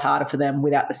been a lot harder for them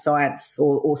without the science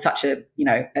or such a, you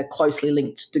know, a closely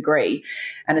linked degree.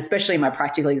 And especially my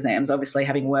practical exams, obviously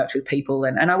having worked with people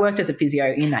and I worked as a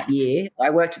physio in that year.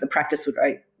 I worked at the practice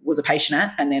I was a patient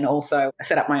at, and then also I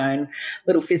set up my own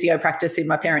little physio practice in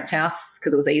my parents' house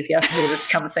because it was easier for people to just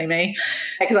come and see me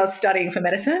because I was studying for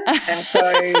medicine. And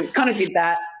so kind of did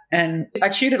that. And I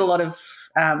tutored a lot of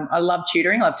I love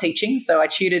tutoring, I love teaching. So I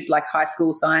tutored like high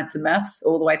school science and maths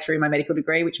all the way through my medical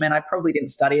degree, which meant I probably didn't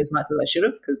study as much as I should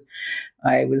have because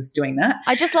I was doing that.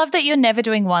 I just love that you're never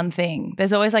doing one thing.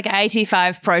 There's always like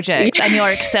 85 projects and you're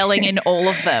excelling in all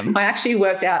of them. I actually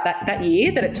worked out that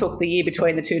year that it took the year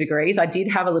between the two degrees. I did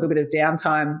have a little bit of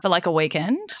downtime. For like a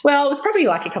weekend? Well, it was probably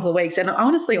like a couple of weeks and I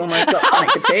honestly almost got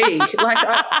chronic fatigue. Like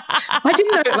I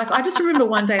didn't know, like I just remember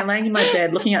one day laying in my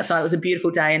bed looking outside. It was a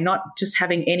beautiful day and not just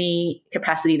having any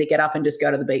capacity to get up and just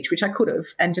go to the beach, which I could have,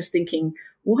 and just thinking,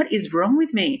 what is wrong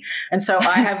with me? And so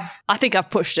I think I've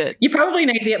pushed it. You probably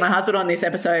need to get my husband on this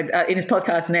episode, in this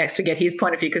podcast next, to get his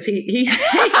point of view, because he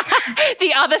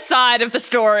the other side of the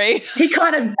story. He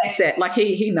kind of gets it. Like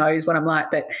he knows what I'm like,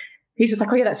 but he's just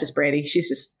like, oh yeah, that's just Brandi. She's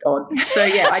just odd. So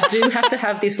yeah, I do have to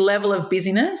have this level of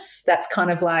busyness that's kind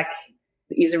of like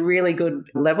is a really good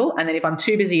level. And then if I'm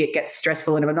too busy, it gets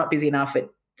stressful. And if I'm not busy enough, it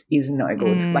is no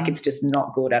good. Like it's just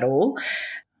not good at all.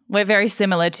 We're very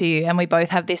similar to you, and we both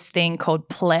have this thing called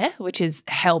PLE, which is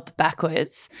help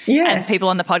backwards. Yes. And people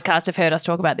on the podcast have heard us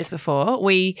talk about this before.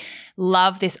 We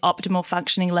love this optimal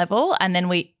functioning level, and then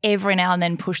we every now and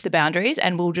then push the boundaries,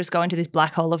 and we'll just go into this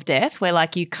black hole of death where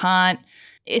like you can't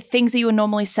things that you would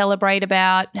normally celebrate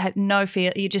about, have no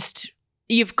fear,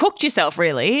 you've cooked yourself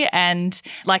really, and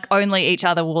like only each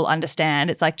other will understand.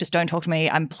 It's like, just don't talk to me.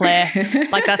 I'm Claire.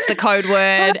 Like that's the code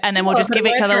word. And then we'll just give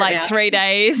each other like 3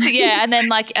 days. Yeah. And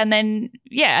then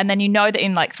you know that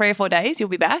in like 3 or 4 days you'll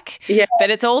be back. Yeah. But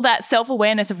it's all that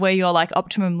self-awareness of where your like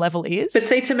optimum level is. But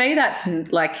see, to me, that's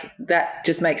like, that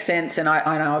just makes sense. And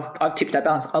I know I've tipped that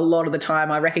balance a lot of the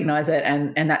time. I recognize it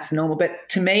and that's normal. But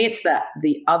to me, it's that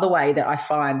the other way that I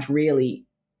find really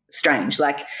strange.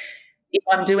 Like, if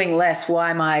I'm doing less, why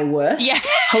am I worse? Yeah.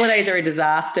 Holidays are a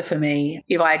disaster for me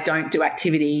if I don't do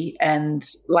activity, and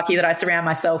lucky that I surround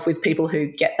myself with people who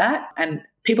get that. And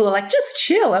people are like, just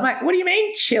chill. I'm like, what do you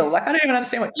mean chill? Like, I don't even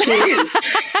understand what chill is.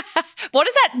 What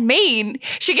does that mean?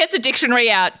 She gets a dictionary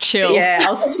out, chill. Yeah,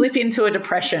 I'll slip into a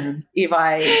depression if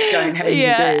I don't have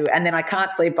anything to do. And then I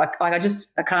can't sleep. I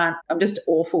can't. I'm just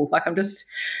awful. Like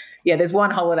yeah, there's one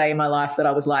holiday in my life that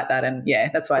I was like that. And yeah,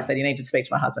 that's why I said you need to speak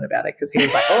to my husband about it, because he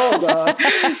was like, oh God,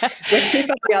 we're too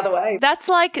far the other way. That's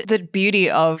like the beauty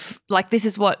of like, this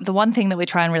is what the one thing that we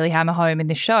try and really hammer home in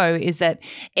this show is that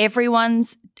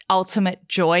everyone's ultimate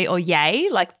joy or yay,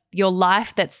 like your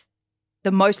life that's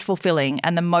the most fulfilling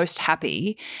and the most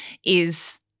happy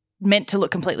is meant to look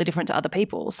completely different to other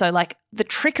people. So like the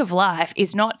trick of life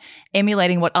is not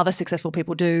emulating what other successful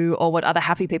people do or what other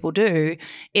happy people do.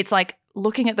 It's like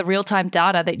looking at the real-time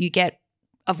data that you get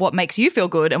of what makes you feel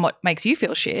good and what makes you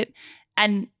feel shit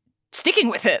and sticking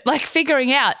with it, like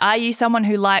figuring out, are you someone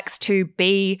who likes to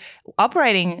be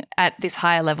operating at this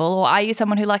higher level, or are you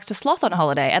someone who likes to sloth on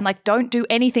holiday? And like, don't do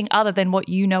anything other than what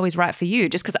you know is right for you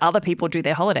just because other people do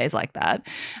their holidays like that.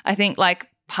 I think like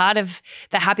part of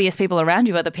the happiest people around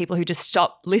you are the people who just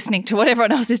stop listening to what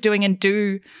everyone else is doing and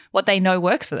do what they know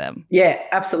works for them. Yeah,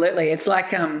 absolutely. It's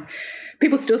like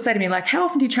people still say to me, like, how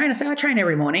often do you train? I say, I train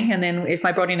every morning. And then if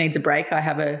my body needs a break, I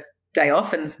have a day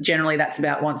off. And generally that's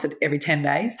about once every 10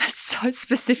 days. That's so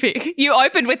specific. You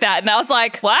opened with that and I was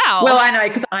like, wow. Well, I know,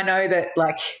 because I know that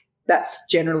like that's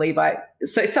generally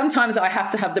so sometimes I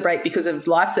have to have the break because of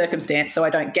life circumstance, so I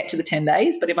don't get to the 10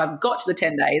 days. But if I've got to the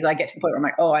 10 days, I get to the point where I'm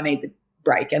like, oh, I need the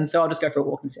break. And so I'll just go for a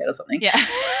walk instead or something. Yeah.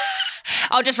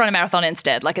 I'll just run a marathon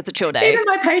instead. Like it's a chill day. Even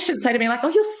my patients say to me like, oh,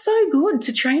 you're so good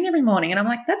to train every morning. And I'm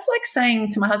like, that's like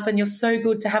saying to my husband, you're so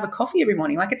good to have a coffee every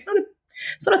morning. Like it's not a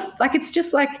sort of like, it's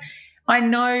just like, I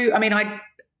know, I mean,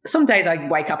 some days I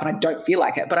wake up and I don't feel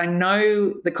like it, but I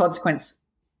know the consequence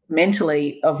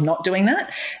mentally of not doing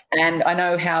that. And I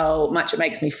know how much it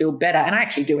makes me feel better. And I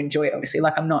actually do enjoy it, obviously.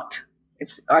 Like I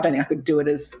don't think I could do it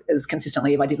as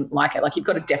consistently if I didn't like it. Like you've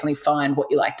got to definitely find what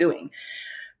you like doing.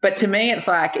 But to me, it's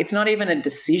like, it's not even a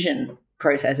decision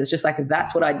process. It's just like,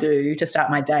 that's what I do to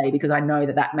start my day because I know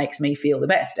that makes me feel the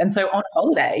best. And so on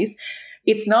holidays,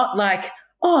 it's not like,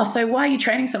 oh, so why are you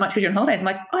training so much because you're on holidays? I'm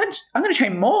like, I'm going to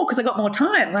train more because I got more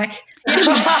time. Like 2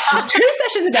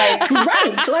 sessions a day. It's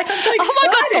great. Like I'm so excited. Oh my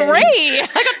God, 3.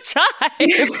 I got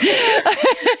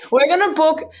time. We're going to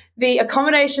book the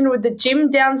accommodation with the gym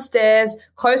downstairs,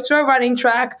 close to a running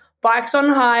track, bikes on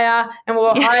hire, and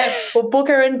we'll book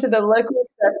her into the local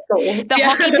surf school. The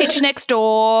hockey pitch next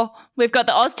door. We've got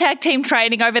the Oztag team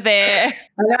training over there.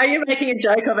 I know you're making a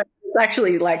joke of it. It's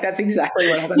actually like, that's exactly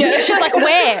what happens. Yeah, she's like,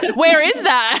 where is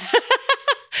that?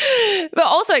 But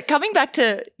also coming back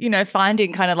to,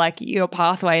 finding kind of like your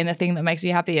pathway and the thing that makes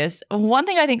you happiest. One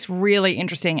thing I think is really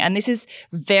interesting, and this is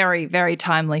very, very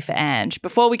timely for Ange,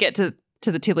 before we get to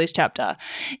the Tilly's chapter,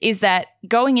 is that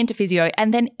going into physio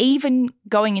and then even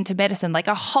going into medicine, like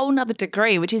a whole nother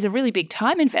degree, which is a really big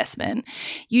time investment,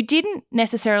 you didn't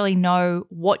necessarily know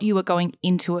what you were going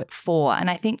into it for. And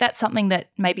I think that's something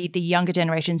that maybe the younger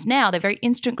generations now, they're very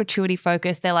instant gratuity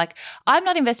focused. They're like, I'm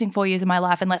not investing 4 years of my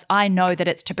life unless I know that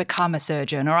it's to become a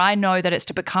surgeon, or I know that it's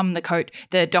to become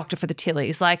the doctor for the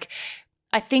Tillies. Like,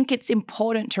 I think it's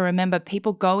important to remember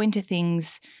people go into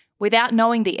things without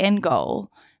knowing the end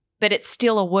goal, but it's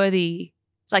still a worthy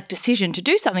decision to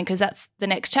do something because that's the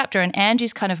next chapter. And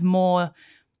Angie's kind of more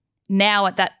now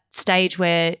at that stage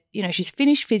where, you know, she's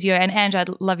finished physio, and Ange, I'd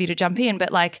love you to jump in,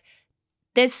 but like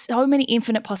there's so many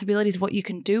infinite possibilities of what you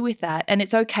can do with that. And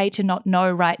it's okay to not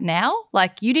know right now.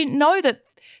 Like you didn't know that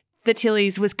the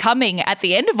Tillies was coming at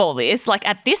the end of all this, like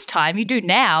at this time. You do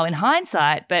now in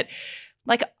hindsight, but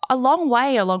like a long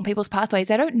way along people's pathways,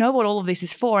 they don't know what all of this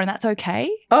is for, and that's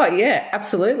okay. Oh, yeah,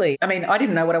 absolutely. I mean, I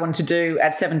didn't know what I wanted to do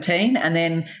at 17, and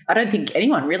then I don't think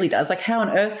anyone really does. Like, how on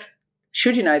earth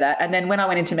should you know that? And then when I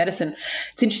went into medicine,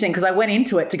 it's interesting because I went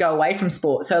into it to go away from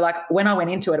sport. So like when I went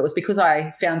into it, it was because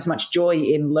I found so much joy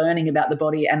in learning about the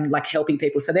body and like helping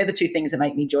people. So they're the two things that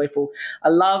make me joyful. I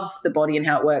love the body and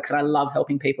how it works, and I love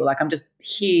helping people. Like I'm just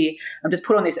here, I'm just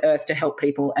put on this earth to help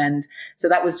people. And so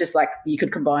that was just like, you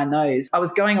could combine those. I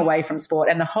was going away from sport,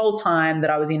 and the whole time that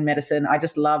I was in medicine, I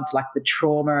just loved like the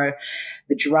trauma,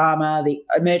 the drama, the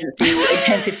emergency,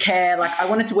 intensive care. Like I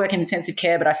wanted to work in intensive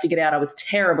care, but I figured out I was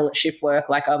terrible at shift work.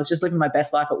 Like I was just living my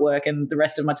best life at work, and the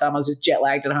rest of my time I was just jet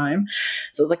lagged at home.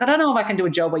 So I was like, I don't know if I can do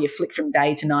a job where you flick from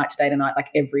day to night, like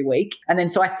every week. And then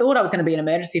so I thought I was going to be an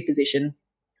emergency physician.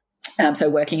 So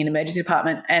working in the emergency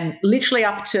department, and literally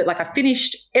up to like I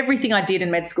finished everything I did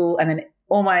in med school, and then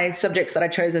all my subjects that I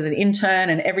chose as an intern,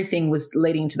 and everything was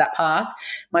leading to that path.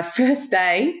 My first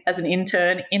day as an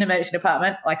intern in emergency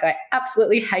department, like I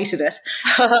absolutely hated it.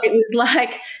 It was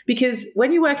like, because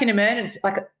when you work in emergency,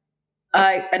 like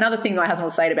another thing my husband will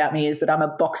say about me is that I'm a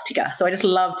box ticker. So I just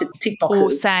love to tick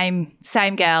boxes. Oh,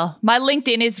 same gal. My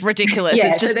LinkedIn is ridiculous. Yeah,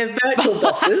 it's just... so they're virtual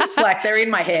boxes. Like they're in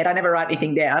my head. I never write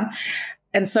anything down.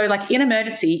 And so like in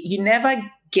emergency, you never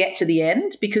get to the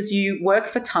end because you work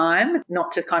for time, not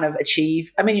to kind of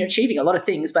achieve. I mean, you're achieving a lot of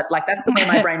things, but like that's the way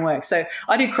my brain works. So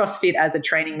I do CrossFit as a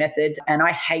training method, and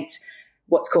I hate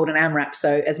what's called an AMRAP,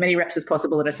 so as many reps as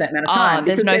possible in a certain amount of time.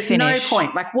 There's no finish. No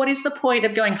point. Like, what is the point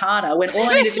of going harder when all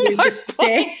I need to do is just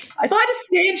stand? If I just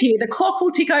stand here, the clock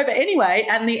will tick over anyway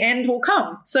and the end will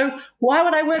come. So why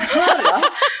would I work harder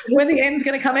when the end's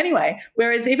going to come anyway?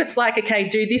 Whereas if it's like, okay,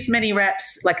 do this many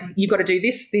reps, like you've got to do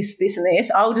this, this, this, and this,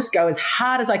 I'll just go as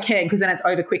hard as I can because then it's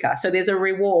over quicker. So there's a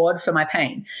reward for my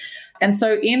pain. And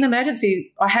so in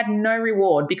emergency, I had no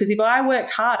reward because if I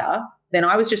worked harder, then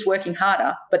I was just working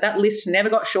harder, but that list never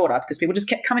got shorter because people just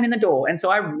kept coming in the door. And so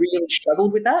I really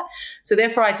struggled with that. So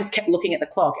therefore I just kept looking at the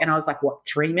clock, and I was like,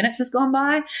 3 minutes has gone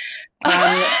by?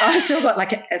 I still got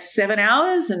like 7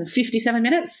 hours and 57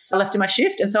 minutes left in my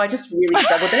shift. And so I just really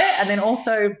struggled there. And then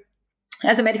also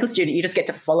as a medical student, you just get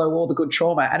to follow all the good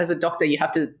trauma. And as a doctor, you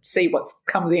have to see what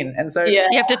comes in. And so you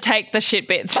have to take the shit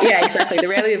bits. Yeah, exactly. The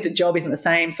reality of the job isn't the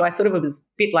same. So I sort of was a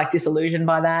bit like disillusioned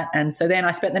by that. And so then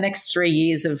I spent the next 3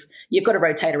 years of, you've got to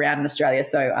rotate around in Australia.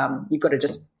 So you've got to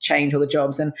just change all the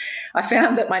jobs. And I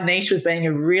found that my niche was being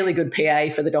a really good PA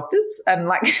for the doctors. And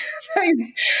like,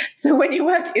 so when you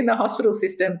work in the hospital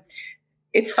system,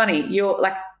 it's funny. You're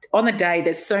like, on the day,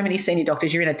 there's so many senior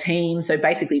doctors, you're in a team. So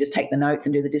basically you just take the notes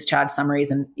and do the discharge summaries.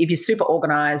 And if you're super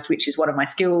organized, which is one of my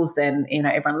skills, then, you know,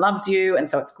 everyone loves you. And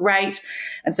so it's great.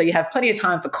 And so you have plenty of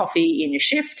time for coffee in your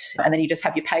shift, and then you just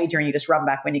have your pager and you just run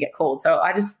back when you get called. So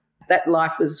that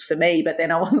life was for me, but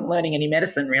then I wasn't learning any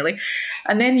medicine really.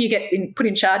 And then you get put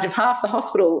in charge of half the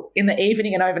hospital in the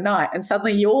evening and overnight, and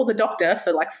suddenly you're the doctor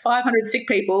for like 500 sick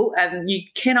people, and you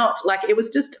cannot, like, it was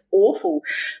just awful.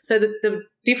 So the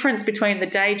difference between the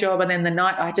day job and then the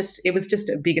night, it was just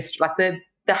a biggest, like the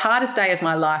hardest day of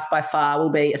my life by far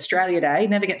will be Australia Day.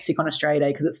 Never get sick on Australia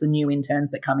Day because it's the new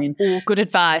interns that come in. Ooh, good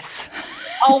advice.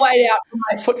 I'll wait out for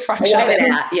my foot fracture. Wait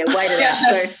it out. Yeah, wait it out.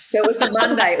 So it was the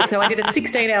Monday. So I did a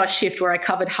 16-hour shift where I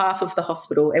covered half of the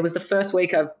hospital. It was the first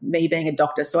week of me being a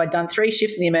doctor. So I'd done 3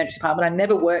 shifts in the emergency department. I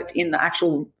never worked in the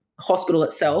actual hospital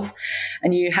itself.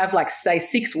 And you have like, say,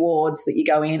 6 wards that you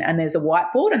go in, and there's a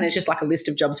whiteboard and there's just like a list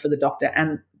of jobs for the doctor.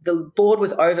 And the board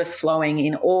was overflowing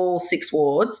in all 6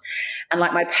 wards. And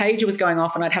like my pager was going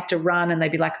off and I'd have to run, and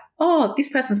they'd be like, oh,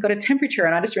 this person's got a temperature.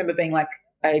 And I just remember being like,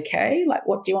 okay, like,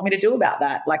 what do you want me to do about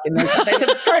that? Like, there's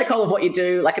a protocol of what you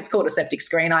do. Like, it's called a septic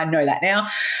screen. I know that now.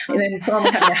 And then someone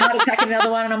was having a heart attack in the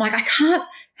other one, and I'm like, I can't.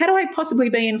 How do I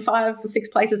possibly be in 5 or 6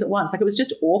 places at once? Like, it was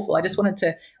just awful. I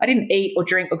didn't eat or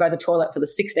drink or go to the toilet for the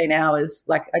 16 hours.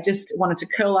 Like, I just wanted to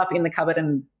curl up in the cupboard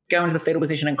and go into the fetal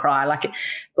position and cry.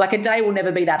 Like a day will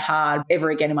never be that hard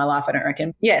ever again in my life, I don't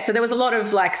reckon. Yeah, so there was a lot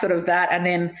of like sort of that. And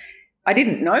then I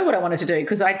didn't know what I wanted to do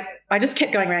because I just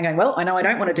kept going around going, well, I know I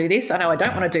don't want to do this. I know I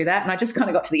don't want to do that. And I just kind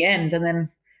of got to the end and then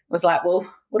was like, well,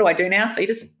 what do I do now? So you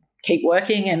just keep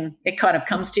working and it kind of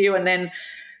comes to you. And then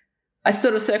I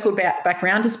sort of circled back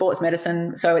around to sports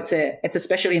medicine. So it's a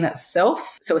specialty in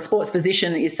itself. So a sports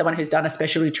physician is someone who's done a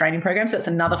specialty training program. So it's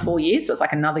another 4 years. So it's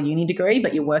like another uni degree,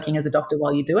 but you're working as a doctor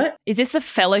while you do it. Is this the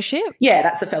fellowship? Yeah,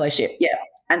 that's the fellowship. Yeah.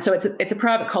 And so it's a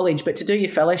private college, but to do your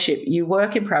fellowship, you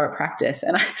work in private practice.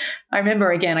 And I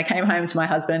remember, again, I came home to my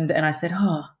husband and I said,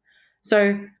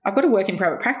 so I've got to work in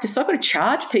private practice, so I've got to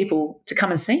charge people to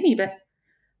come and see me, but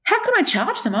how can I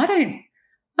charge them? I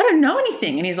don't know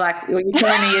anything. And he's like, well, you're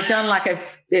telling me you've done like a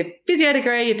physio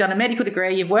degree, you've done a medical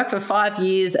degree, you've worked for 5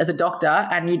 years as a doctor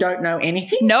and you don't know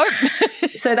anything? No.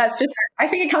 So that's just, I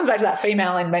think it comes back to that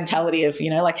female mentality of,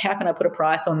 like, how can I put a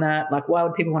price on that? Like, why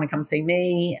would people want to come see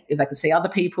me if they could see other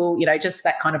people? Just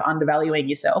that kind of undervaluing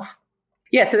yourself.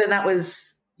 Yeah, so then that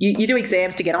was... You do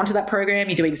exams to get onto that program.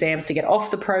 You do exams to get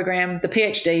off the program. The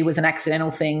PhD was an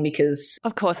accidental thing because...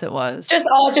 Of course it was. Just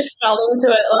fell into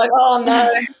it. Like, oh,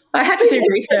 no. I had to do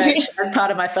research as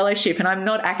part of my fellowship, and I'm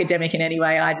not academic in any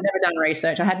way. I'd never done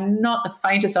research. I had not the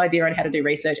faintest idea on how to do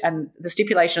research. And the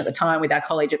stipulation at the time with our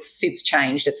college, it's since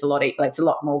changed. It's a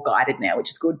lot more guided now,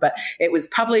 which is good. But it was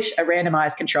publish a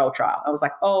randomized control trial. I was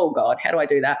like, oh, God, how do I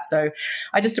do that? So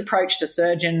I just approached a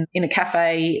surgeon in a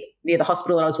cafe near the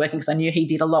hospital that I was working because I knew he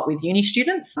did a lot with uni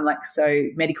students, so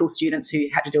medical students who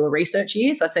had to do a research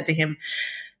year. So I said to him,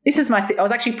 I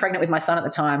was actually pregnant with my son at the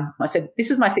time. I said,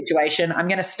 this is my situation. I'm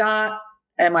going to start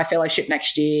my fellowship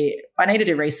next year. I need to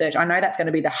do research. I know that's going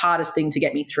to be the hardest thing to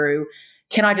get me through.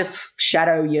 Can I just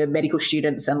shadow your medical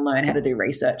students and learn how to do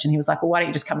research? And he was like, well, why don't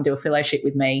you just come and do a fellowship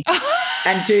with me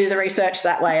and do the research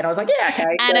that way? And I was like, yeah,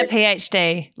 okay. And a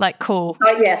PhD, like, cool.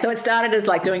 So it started as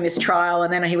like doing this trial,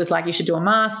 and then he was like, you should do a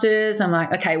master's. I'm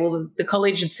like, okay, well, the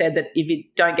college had said that if you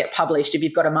don't get published, if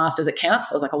you've got a master's, it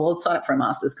counts. I was like, oh, well, I'll sign up for a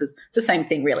master's because it's the same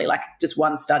thing really, like just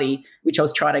one study, which I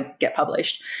was trying to get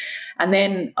published. And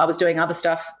then I was doing other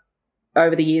stuff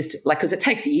over the years, because it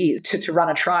takes years to run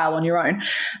a trial on your own.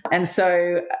 And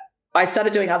so I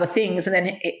started doing other things, and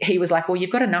then he was like, well,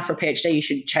 you've got enough for a PhD, you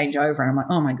should change over. And I'm like,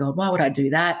 oh my God, why would I do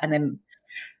that? And then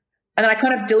I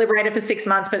kind of deliberated for 6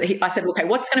 months, but I said, okay,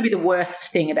 what's going to be the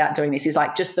worst thing about doing this? He's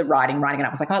like, just the writing it up. I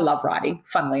was like, I love writing,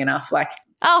 funnily enough. Like,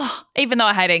 oh, even though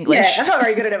I hate English. Yeah, I'm not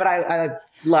very good at it, but I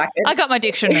like it. I got my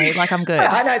dictionary, like I'm good.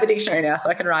 I know the dictionary now, so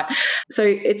I can write. So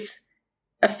it's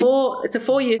a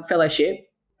 4-year fellowship,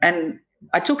 and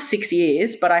I took 6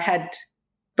 years, but I had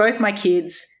both my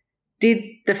kids did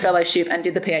the fellowship and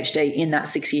did the PhD in that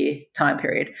 6-year time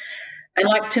period. And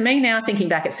like, to me now, thinking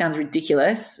back, it sounds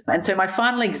ridiculous. And so my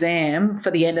final exam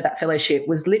for the end of that fellowship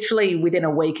was literally within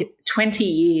a week, 20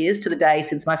 years to the day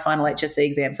since my final HSC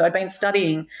exam. So I'd been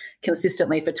studying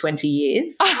consistently for 20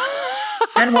 years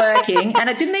and working,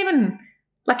 and it didn't even...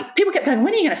 Like, people kept going,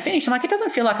 when are you going to finish? I'm like, it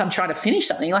doesn't feel like I'm trying to finish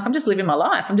something. Like, I'm just living my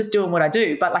life. I'm just doing what I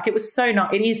do. But like, it is so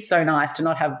nice to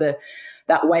not have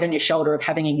that weight on your shoulder of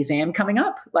having an exam coming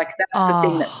up. Like, that's the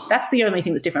thing that's the only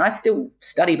thing that's different. I still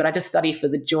study, but I just study for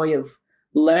the joy of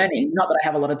learning. Not that I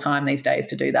have a lot of time these days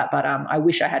to do that, but I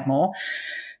wish I had more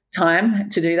time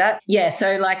to do that. Yeah.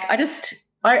 So like, I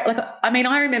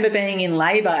remember being in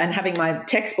labor and having my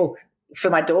textbook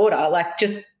for my daughter, like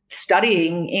just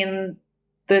studying in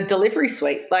the delivery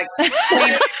suite. Like,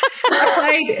 I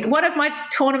played one of my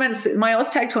tournaments, my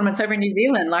OzTag tournaments over in New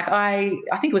Zealand. Like, I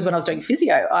think it was when I was doing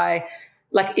physio.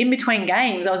 Like in between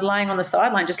games, I was laying on the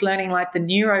sideline just learning like the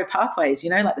neuro pathways,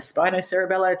 like the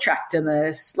spinocerebellar tract and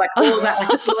all of that, like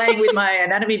just laying with my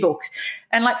anatomy books.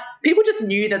 And like, people just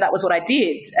knew that was what I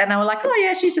did. And they were like, oh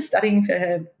yeah, she's just studying for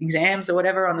her exams or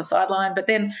whatever on the sideline. But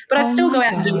I'd still go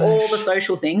out and do all the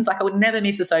social things. Like, I would never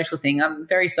miss a social thing. I'm a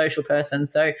very social person.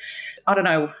 So I don't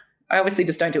know. I obviously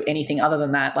just don't do anything other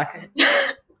than that. Like,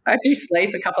 I do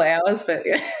sleep a couple of hours, but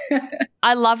yeah.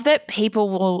 I love that people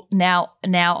will now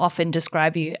often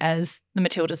describe you as the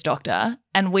Matildas doctor,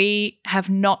 and we have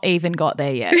not even got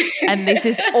there yet. And this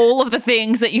is all of the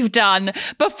things that you've done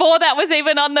before that was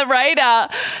even on the radar.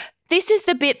 This is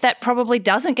the bit that probably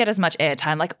doesn't get as much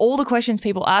airtime. Like, all the questions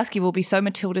people ask you will be so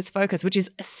Matildas focused, which is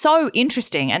so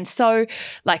interesting. And so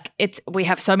like, we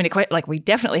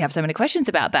definitely have so many questions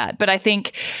about that. But I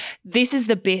think this is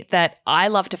the bit that I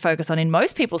love to focus on in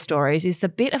most people's stories, is the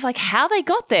bit of like how they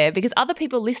got there, because other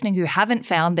people listening who haven't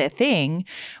found their thing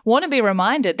want to be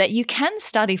reminded that you can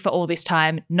study for all this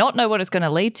time, not know what it's going to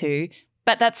lead to,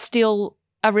 but that's still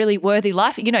a really worthy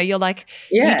life. You're like,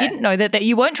 You didn't know that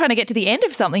you weren't trying to get to the end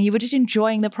of something. You were just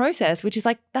enjoying the process, which is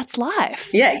like, that's life.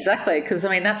 Yeah, exactly. Because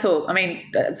that's all.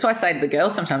 So I say to the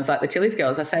girls sometimes, like the Tilly's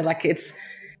girls, I say like, it's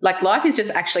like, life is just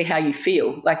actually how you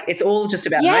feel. Like, it's all just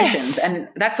about emotions, and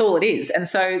that's all it is. And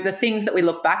so the things that we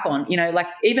look back on, like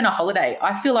even a holiday,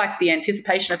 I feel like the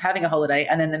anticipation of having a holiday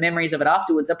and then the memories of it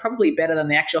afterwards are probably better than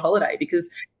the actual holiday,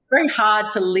 because very hard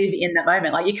to live in that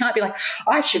moment. Like, you can't be like,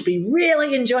 I should be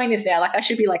really enjoying this now. Like, I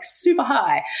should be like super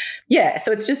high. Yeah.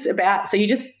 So it's just about, so you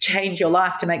just change your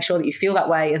life to make sure that you feel that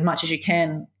way as much as you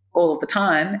can all of the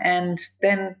time. And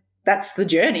then that's the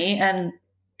journey, and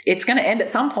it's going to end at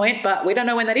some point, but we don't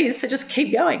know when that is, so just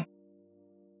keep going.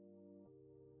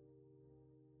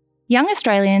 Young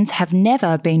Australians have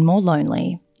never been more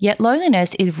lonely, yet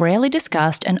loneliness is rarely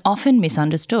discussed and often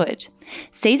misunderstood.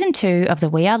 Season 2 of the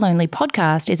We Are Lonely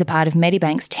podcast is a part of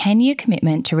Medibank's 10-year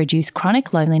commitment to reduce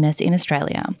chronic loneliness in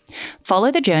Australia.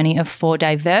 Follow the journey of 4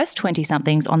 diverse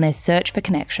 20-somethings on their search for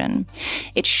connection.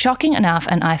 It's shocking enough,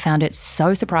 and I found it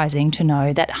so surprising to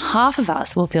know that half of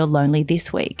us will feel lonely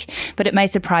this week, but it may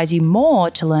surprise you more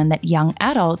to learn that young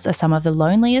adults are some of the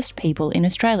loneliest people in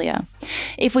Australia.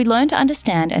 If we learn to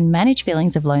understand and manage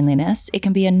feelings of loneliness, it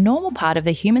can be a normal part of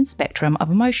the human spectrum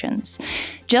of emotions.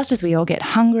 Just as we all get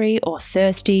hungry or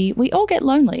thirsty, we all get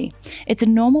lonely. It's a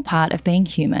normal part of being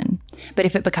human. But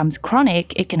if it becomes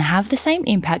chronic, it can have the same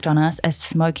impact on us as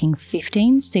smoking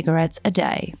 15 cigarettes a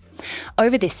day.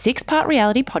 Over this 6-part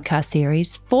reality podcast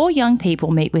series, 4 young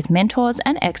people meet with mentors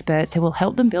and experts who will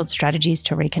help them build strategies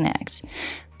to reconnect.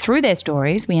 Through their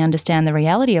stories, we understand the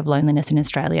reality of loneliness in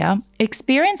Australia,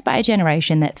 experienced by a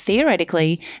generation that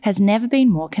theoretically has never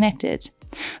been more connected.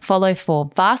 Follow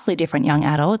 4 vastly different young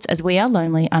adults as We Are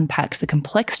Lonely unpacks the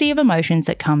complexity of emotions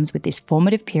that comes with this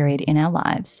formative period in our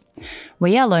lives.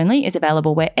 We Are Lonely is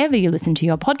available wherever you listen to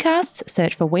your podcasts.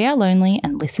 Search for We Are Lonely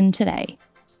and listen today.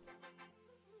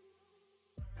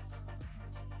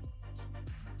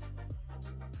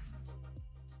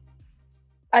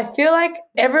 I feel like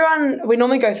we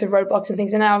normally go through roadblocks and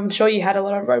things, and I'm sure you had a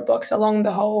lot of roadblocks along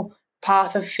the whole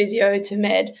path of physio to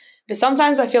med. But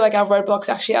sometimes I feel like our roadblocks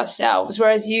are actually ourselves,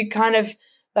 whereas you kind of,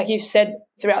 like you've said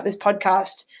throughout this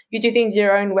podcast, you do things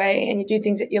your own way and you do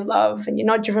things that you love and you're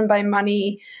not driven by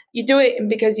money. You do it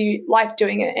because you like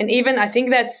doing it. And even I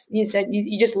think that's, you said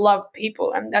you just love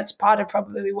people, and that's part of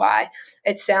probably why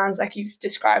it sounds like you've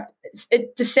described.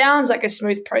 It just sounds like a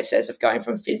smooth process of going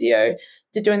from physio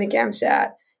to doing the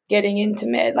GAMSAT, getting into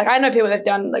med. Like I know people that have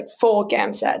done like 4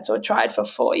 GAMSATs or tried for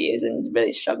 4 years and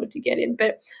really struggled to get in.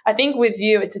 But I think with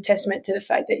you, it's a testament to the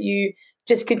fact that you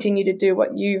just continue to do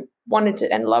what you wanted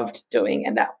to and loved doing.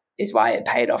 And that is why it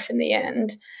paid off in the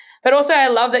end. But also I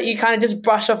love that you kind of just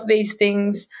brush off these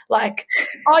things like,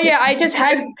 oh yeah, I just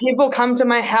had people come to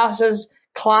my house as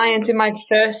clients in my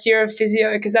first year of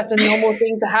physio because that's a normal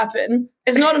thing to happen.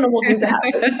 It's not a normal thing to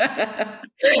happen.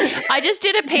 I just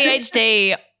did a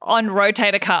PhD on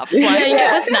rotator cuffs. Like,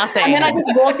 it was nothing. And then I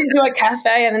just walked into a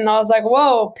cafe and then I was like,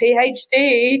 whoa,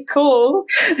 PhD, cool.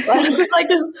 I was just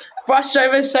brushed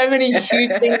over so many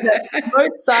huge things that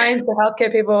both science and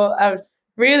healthcare people are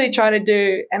really trying to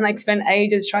do and like spend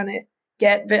ages trying to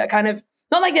get, but kind of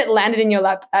not like get landed in your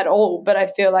lap at all. But I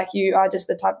feel like you are just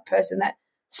the type of person that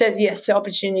says yes to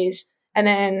opportunities and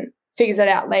then figures it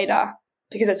out later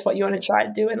because that's what you want to try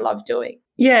to do and love doing.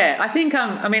 Yeah, I think,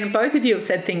 both of you have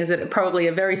said things that probably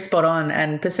are very spot on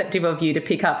and perceptive of you to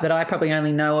pick up that I probably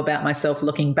only know about myself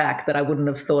looking back that I wouldn't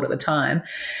have thought at the time.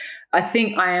 I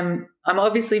think I'm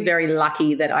obviously very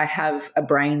lucky that I have a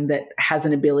brain that has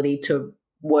an ability to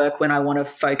work when I want to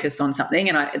focus on something.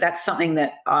 And that's something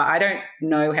that I don't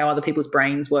know how other people's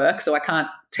brains work, so I can't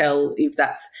tell if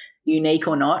that's unique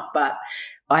or not, but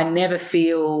I never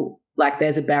feel like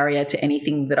there's a barrier to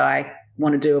anything that I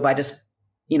want to do if I just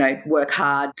work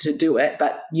hard to do it.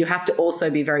 But you have to also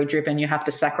be very driven. You have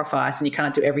to sacrifice, and you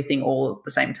can't do everything all at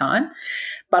the same time.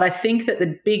 But I think that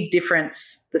the big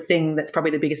difference, the thing that's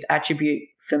probably the biggest attribute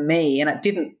for me, and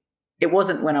it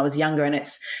wasn't when I was younger, and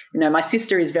it's, my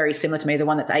sister is very similar to me, the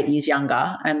one that's 8 years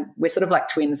younger, and we're sort of like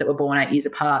twins that were born 8 years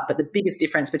apart. But the biggest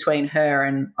difference between her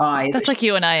and I is that's like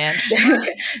you and I am.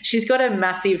 She's got a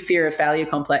massive fear of failure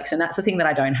complex, and that's the thing that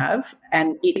I don't have.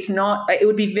 And it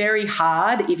would be very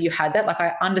hard if you had that. Like,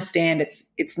 I understand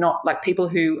it's not like people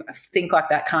who think like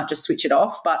that can't just switch it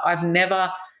off, but I've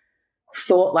never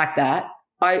thought like that.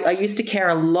 I used to care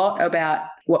a lot about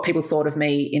what people thought of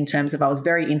me in terms of I was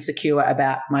very insecure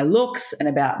about my looks and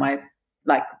about my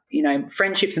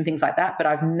friendships and things like that. But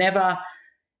I've never,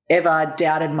 ever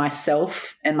doubted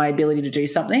myself and my ability to do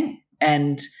something.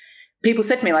 And people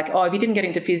said to me like, oh, if you didn't get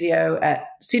into physio at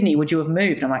Sydney, would you have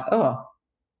moved? And I'm like, oh,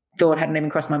 thought hadn't even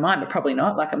crossed my mind, but probably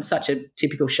not. Like, I'm such a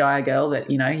typical Shire girl that,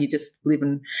 you just live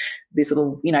in this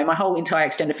little, my whole entire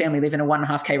extended family live in a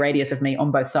 1.5K radius of me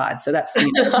on both sides. So that's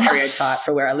the stereotype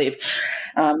for where I live.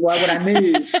 Why would I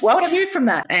move? Why would I move from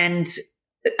that? And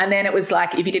then it was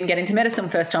like, if you didn't get into medicine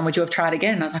first time, would you have tried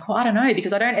again? And I was like, well, I don't know,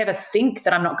 because I don't ever think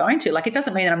that I'm not going to. Like, it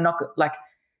doesn't mean that I'm not, like,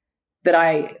 that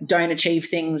I don't achieve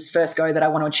things first go that I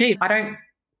want to achieve. I don't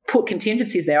put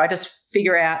contingencies there. I just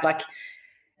figure out, like,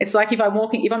 It's like if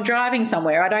I'm driving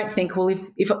somewhere, I don't think, well,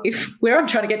 if where I'm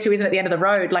trying to get to isn't at the end of the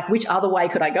road, like which other way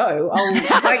could I go?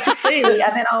 I'll wait to see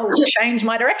and then I'll change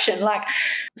my direction. Like,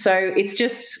 so it's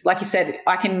just, like you said,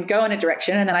 I can go in a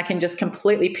direction and then I can just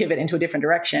completely pivot into a different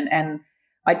direction. And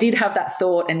I did have that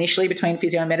thought initially between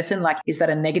physio and medicine, like, is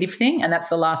that a negative thing? And that's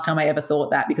the last time I ever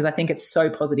thought that, because I think it's so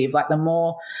positive. Like, the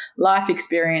more life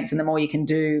experience and the more you can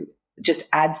do just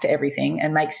adds to everything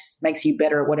and makes you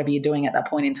better at whatever you're doing at that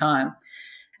point in time.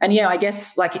 And yeah, I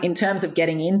guess like in terms of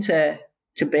getting into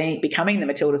becoming the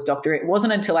Matildas doctor, it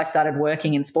wasn't until I started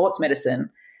working in sports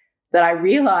medicine that I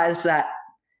realized that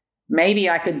maybe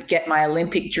I could get my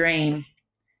Olympic dream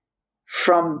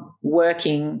from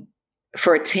working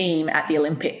for a team at the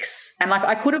Olympics. And like,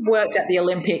 I could have worked at the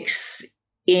Olympics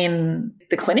in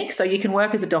the clinic. So you can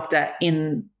work as a doctor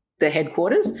in the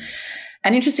headquarters.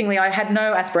 And interestingly, I had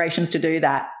no aspirations to do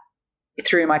that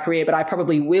through my career, but I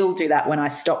probably will do that when I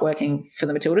stop working for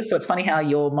the Matildas. So it's funny how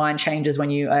your mind changes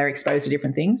when you are exposed to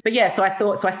different things. But yeah, so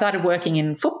I started working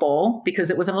in football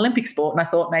because it was an Olympic sport, and I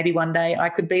thought maybe one day I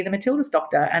could be the Matildas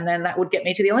doctor, and then that would get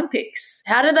me to the Olympics.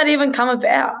 How did that even come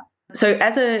about? So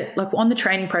on the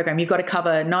training program, you've got to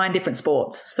cover 9 different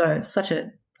sports. So it's such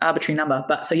an arbitrary number,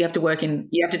 but so you have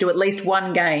to do at least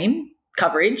one game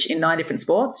coverage in 9 different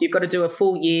sports. You've got to do a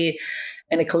full year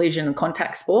in a collision and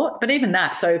contact sport. But even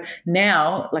that, so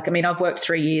now, I've worked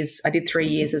 3 years. I did 3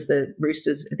 years as the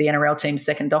Roosters, the NRL team's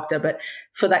second doctor. But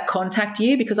for that contact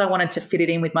year, because I wanted to fit it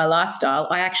in with my lifestyle,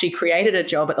 I actually created a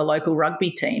job at the local rugby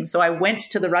team. So I went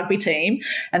to the rugby team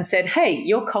and said, hey,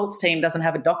 your Colts team doesn't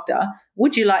have a doctor.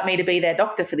 Would you like me to be their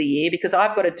doctor for the year? Because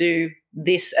I've got to do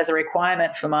this as a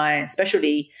requirement for my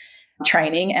specialty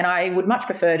training, and I would much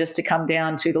prefer just to come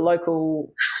down to the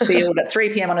local field at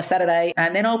 3 p.m. on a Saturday,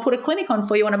 and then I'll put a clinic on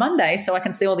for you on a Monday so I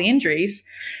can see all the injuries.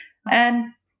 And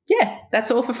yeah,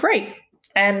 that's all for free.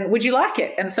 And would you like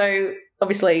it? And so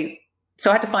obviously,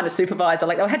 I had to find a supervisor.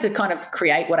 Like, I had to kind of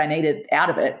create what I needed out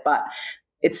of it, but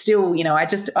it's still, I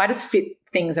just fit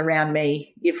things around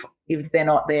me if they're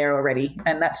not there already.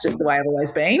 And that's just the way I've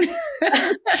always been.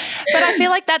 But I feel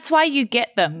like that's why you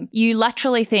get them. You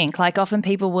laterally think, like, often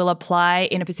people will apply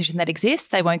in a position that exists,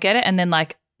 they won't get it, and then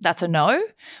like that's a no.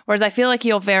 Whereas I feel like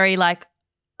you're very like,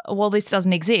 well, this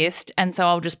doesn't exist, and so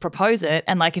I'll just propose it.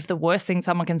 And like, if the worst thing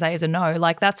someone can say is a no,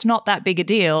 like that's not that big a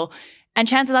deal. And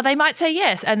chances are they might say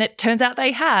yes, and it turns out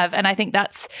they have. And I think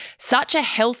that's such a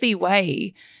healthy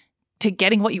way to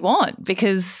getting what you want,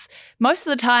 because most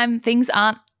of the time things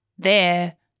aren't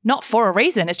there not for a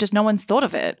reason. It's just no one's thought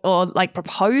of it or like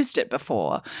proposed it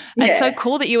before. Yeah. And it's so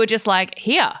cool that you were just like,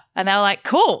 here. And they were like,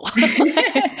 cool.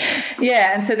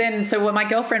 Yeah. And so when my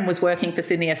girlfriend was working for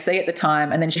Sydney FC at the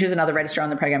time, and then she was another registrar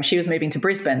on the program, she was moving to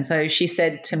Brisbane. So she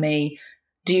said to me,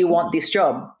 do you want this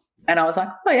job? And I was like,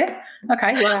 oh, yeah,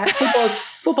 okay. Well,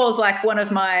 football's like one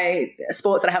of my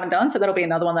sports that I haven't done, so that'll be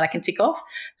another one that I can tick off.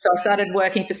 So I started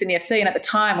working for Sydney FC, and at the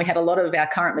time we had a lot of our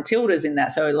current Matildas in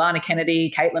that. So Lana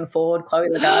Kennedy, Caitlin Ford, Chloe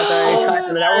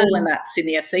Lagazzo, they're all in that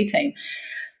Sydney FC team.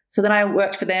 So then I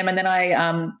worked for them, and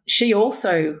then she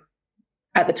also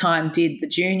at the time did the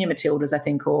junior Matildas, I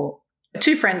think, or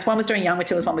 2 friends. One was doing young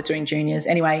Matildas, one was doing juniors.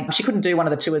 Anyway, she couldn't do one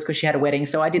of the tours because she had a wedding,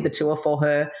 so I did the tour for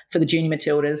her for the junior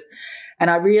Matildas. And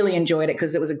I really enjoyed it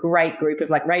because it was a great group of,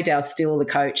 like, Ray Dale's still the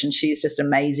coach, and she's just an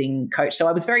amazing coach. So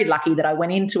I was very lucky that I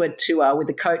went into a tour with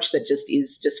a coach that just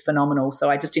is just phenomenal.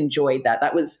 So I just enjoyed that.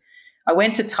 I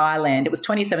went to Thailand. It was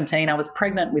 2017. I was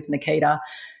pregnant with Nikita.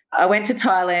 I went to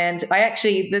Thailand.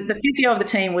 The physio of the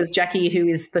team was Jackie, who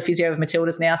is the physio of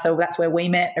Matildas now. So that's where we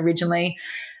met originally.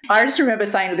 I just remember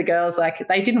saying to the girls, like,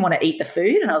 they didn't want to eat the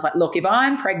food. And I was like, look, if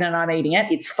I'm pregnant and I'm eting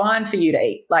it, it's fine for you to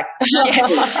eat. Like,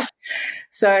 eat.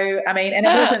 So, I mean, and it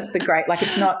wasn't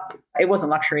it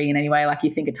wasn't luxury in any way. Like, you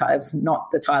think it's not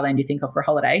the Thailand you think of for a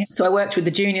holiday. So I worked with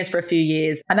the juniors for a few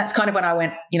years. And that's kind of when I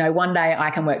went, one day I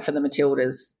can work for the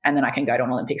Matildas and then I can go to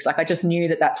an Olympics. Like, I just knew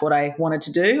that that's what I wanted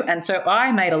to do. And so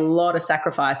I made a lot of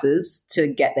sacrifices to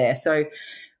get there. So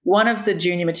one of the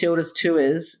junior Matildas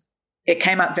tours, it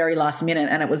came up very last minute,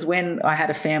 and it was when I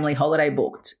had a family holiday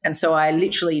booked. And so I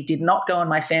literally did not go on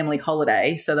my family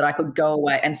holiday so that I could go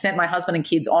away, and sent my husband and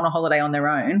kids on a holiday on their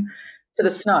own to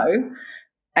the snow,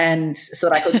 and so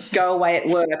that I could go away at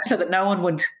work so that no one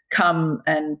would come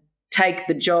and take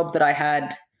the job that I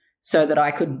had, so that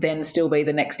I could then still be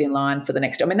the next in line for the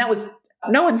next job. I mean,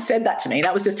 no one said that to me.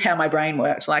 That was just how my brain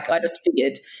worked. Like, I just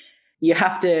figured you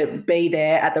have to be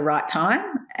there at the right time.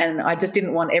 And I just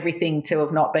didn't want everything to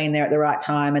have not been there at the right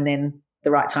time and then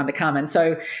the right time to come. And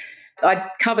so I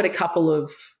covered a couple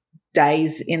of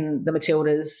days in the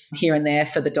Matildas here and there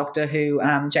for the doctor who,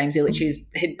 James Illich,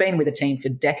 had been with the team for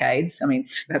decades. I mean,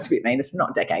 that's a bit mean. It's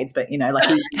not decades, but, like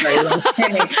he's very long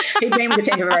standing. He'd been with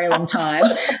the team for a very long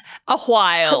time. A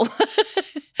while.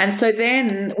 And so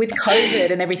then with COVID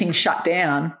and everything shut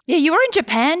down. Yeah, you were in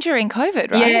Japan during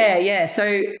COVID, right? Yeah.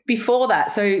 So before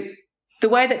that, the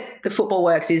way that the football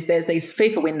works is there's these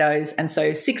FIFA windows, and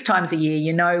so 6 times a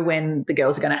year, when the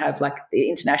girls are going to have like the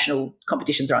international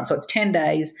competitions are on. So it's 10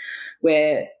 days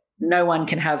where no one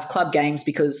can have club games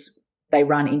because they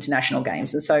run international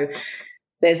games. And so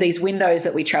there's these windows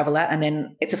that we travel at, and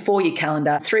then it's a 4-year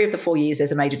calendar. 3 of the 4 years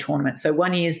there's a major tournament. So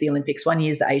 1 year is the Olympics, 1 year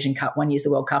is the Asian Cup, 1 year is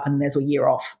the World Cup, and there's a year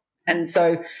off. And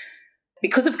so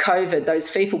because of COVID, those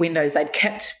FIFA windows, they'd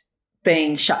kept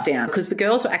being shut down because the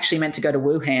girls were actually meant to go to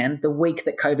Wuhan the week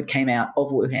that COVID came out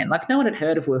of Wuhan. Like no one had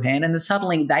heard of Wuhan, and then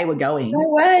suddenly they were going. No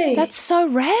way. That's so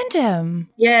random.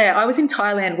 Yeah, I was in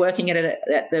Thailand working at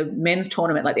the men's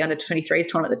tournament, like the under-23s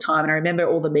tournament at the time, and I remember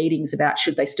all the meetings about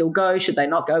should they still go, should they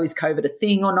not go, is COVID a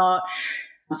thing or not?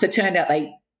 So it turned out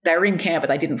they were in camp, but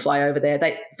they didn't fly over there.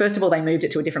 First of all, they moved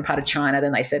it to a different part of China.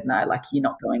 Then they said, no, like you're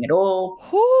not going at all.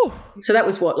 Whew. So that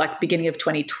was beginning of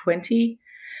 2020.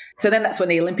 So then that's when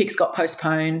the Olympics got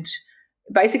postponed.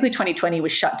 Basically 2020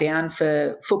 was shut down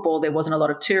for football. There wasn't a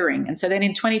lot of touring. And so then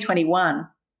in 2021,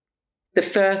 the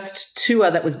first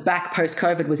tour that was back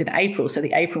post-COVID was in April. So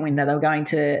the April window, they were going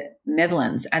to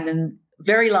Netherlands. And then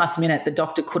very last minute, the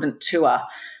doctor couldn't tour.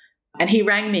 And he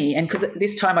rang me, and because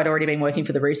this time I'd already been working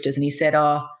for the Roosters, and he said,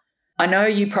 I know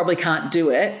you probably can't do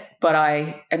it, but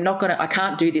I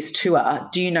can't do this tour.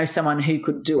 Do you know someone who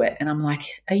could do it? And I'm like,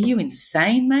 are you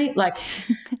insane, mate? Like,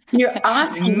 you're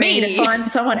asking me to find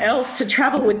someone else to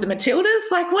travel with the Matildas?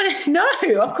 Like, what? No,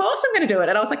 of course I'm going to do it.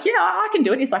 And I was like, yeah, I can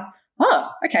do it. And he's like,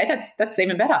 oh, okay, that's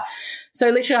even better. So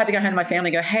literally I had to go home to my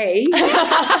family and go, hey,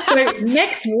 so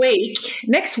next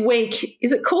week,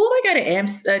 is it cool if I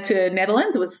go to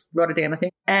Netherlands? It was Rotterdam, I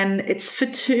think. And it's for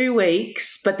 2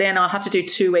 weeks, but then I'll have to do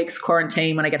 2 weeks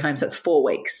quarantine when I get home. So it's 4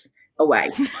 weeks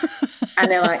away. And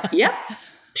they're like, yep,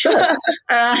 sure.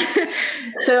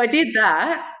 So I did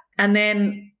that. And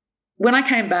then when I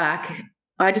came back,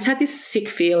 I just had this sick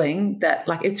feeling that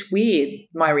it's weird,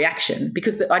 my reaction,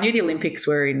 because I knew the Olympics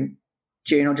were in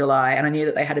June or July, and I knew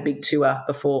that they had a big tour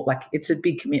before. It's a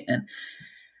big commitment.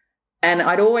 And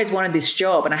I'd always wanted this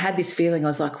job, and I had this feeling, I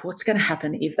was like, what's going to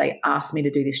happen if they ask me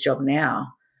to do this job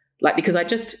now? Because I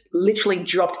just literally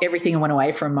dropped everything and went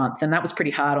away for a month, and that was pretty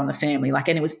hard on the family.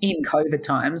 And it was in COVID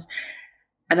times.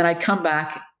 And then I'd come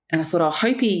back and I thought, I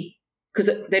hope because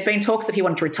there'd been talks that he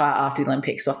wanted to retire after the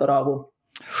Olympics. So I thought, well,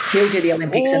 he'll do the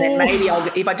Olympics, and then maybe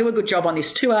if I do a good job on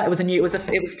this tour. It was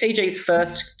TG's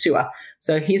first tour.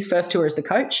 So his first tour as the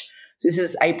coach. So this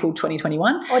is April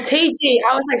 2021. Oh, TG.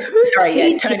 I was like, who's Sorry,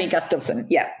 TG? yeah, Tony Gustafsson.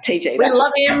 Yeah, TG. We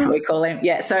love him. That's what we call him.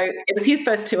 Yeah, so it was his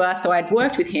first tour. So I'd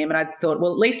worked with him, and I thought,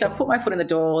 well, at least I've put my foot in the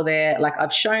door there.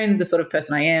 I've shown the sort of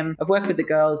person I am. I've worked with the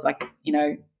girls.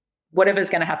 Whatever's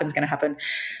going to happen is going to happen.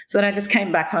 So then I just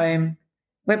came back home,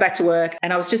 went back to work,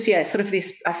 and I was just, sort of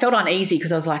this, I felt uneasy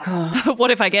because I was like, oh.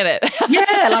 What if I get it?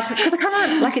 Yeah, because I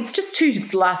can't, it's just too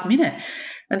last minute.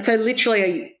 And so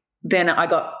literally then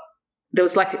there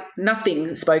was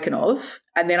nothing spoken of,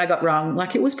 and then I got wrong.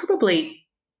 It was probably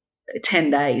 10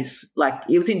 days.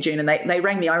 It was in June, and they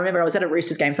rang me. I remember I was at a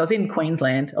Roosters game, so I was in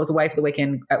Queensland. I was away for the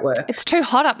weekend at work. It's too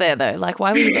hot up there though.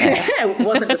 Why were you there? It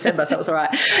wasn't December, so it was all right.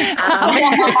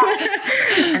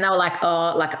 And they were like,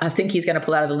 I think he's going to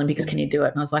pull out of the Olympics. Can you do it?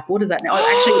 And I was like, what does that mean?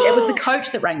 Actually, it was the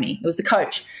coach that rang me. It was the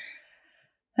coach.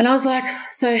 And I was like,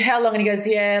 so how long? And he goes,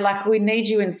 yeah, we need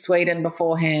you in Sweden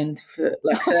beforehand for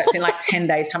so that's in 10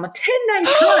 days time. 10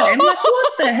 days time?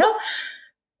 What the hell?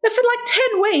 But for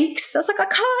 10 weeks, I was like,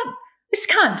 I just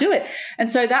can't do it. And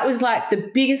so that was the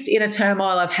biggest inner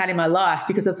turmoil I've had in my life,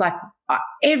 because it's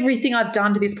everything I've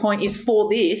done to this point is for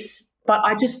this, but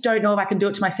I just don't know if I can do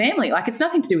it to my family. It's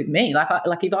nothing to do with me.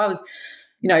 If I was,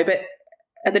 but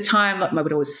at the time, my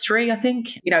daughter was 3, I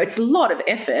think. It's a lot of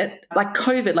effort.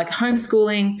 COVID,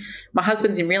 homeschooling. My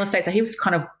husband's in real estate, so he was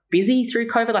kind of busy through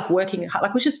COVID, working hard.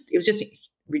 It was just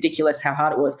ridiculous how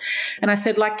hard it was. And I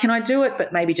said, can I do it,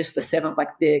 but maybe just the 7th,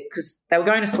 because they were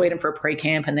going to Sweden for a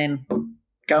pre-camp and then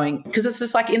going, because it's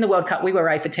just in the World Cup, we were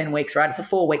away for 10 weeks, right? It's a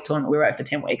 4-week tournament. We were away for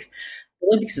 10 weeks. The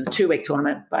Olympics is a 2-week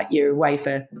tournament, but you're away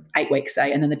for 8 weeks,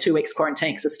 say, and then the 2 weeks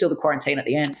quarantine, because there's still the quarantine at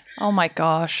the end. Oh my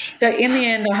gosh. So in the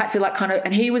end, I had to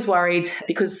and he was worried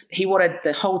because he wanted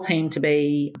the whole team to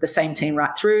be the same team right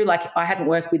through. I hadn't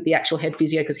worked with the actual head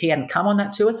physio because he hadn't come on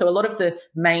that tour. So a lot of the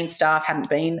main staff hadn't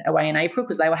been away in April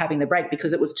because they were having the break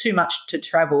because it was too much to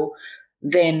travel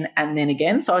then and then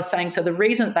again. So I was saying, so the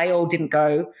reason that they all didn't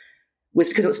go was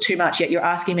because it was too much, yet you're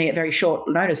asking me at very short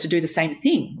notice to do the same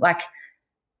thing, like,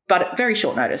 but at very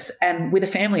short notice and with a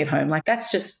family at home. Like,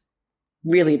 that's just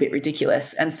really a bit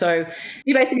ridiculous. And so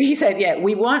he said, yeah,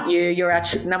 we want you, you're our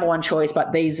number one choice,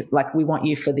 but these, like, we want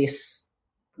you for this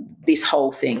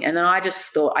whole thing. And then I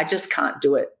just thought, I just can't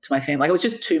do it to my family. Like, it was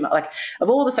just too much. Like, of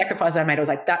all the sacrifices I made, I was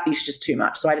like, that is just too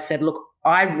much. So I just said, look,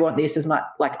 I want this as much,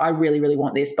 like, I really, really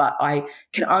want this, but I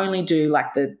can only do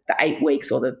like the 8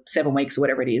 weeks or the 7 weeks or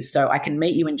whatever it is. So I can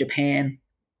meet you in Japan,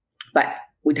 but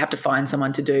we'd have to find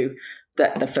someone to do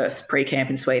the first pre-camp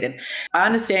in Sweden. I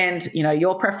understand,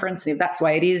 your preference, and if that's the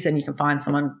way it is and you can find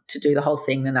someone to do the whole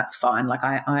thing, then that's fine. Like,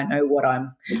 I know what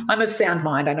I'm of sound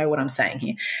mind. I know what I'm saying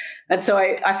here. And so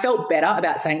I felt better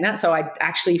about saying that. So I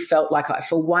actually felt like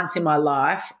for once in my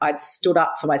life, I'd stood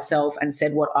up for myself and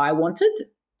said what I wanted.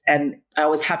 And I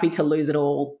was happy to lose it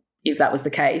all if that was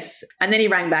the case. And then he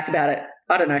rang back about it.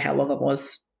 I don't know how long it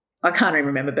was. I can't even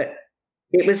remember, but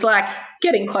it was like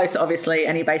getting close, obviously.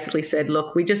 And he basically said,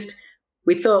 look,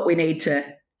 we thought we need to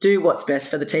do what's best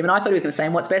for the team. And I thought he was going to say,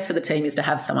 what's best for the team is to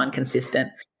have someone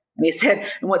consistent. And he said,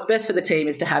 and what's best for the team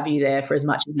is to have you there for as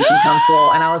much as you can come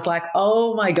for. And I was like,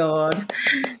 oh my God.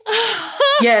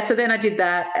 Yeah. So then I did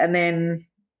that.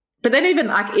 But then even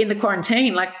like in the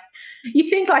quarantine, like, you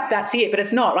think like that's it, but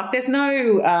it's not. Like, there's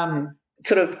no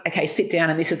sort of, okay, sit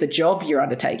down and this is the job you're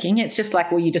undertaking. It's just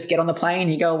like, well, you just get on the plane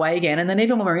and you go away again. And then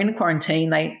even when we were in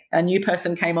quarantine, a new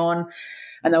person came on.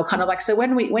 And they were kind of like, so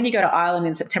when you go to Ireland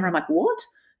in September, I'm like, what?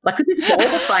 Like, because this is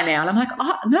August by now. And I'm like,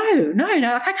 oh, no.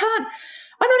 Like, I can't,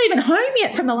 I'm not even home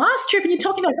yet from the last trip. And you're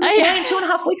talking about going in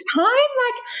 2.5 weeks' time?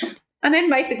 Like, and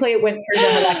then basically it went through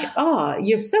them like, oh,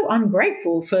 you're so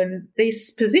ungrateful for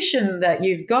this position that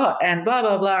you've got and blah,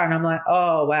 blah, blah. And I'm like,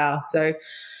 oh, wow. So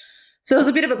it was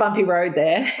a bit of a bumpy road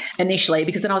there initially,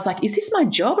 because then I was like, is this my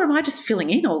job or am I just filling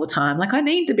in all the time? Like, I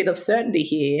need a bit of certainty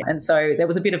here. And so there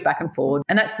was a bit of back and forward.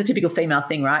 And that's the typical female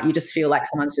thing, right? You just feel like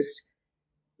someone's just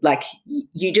like,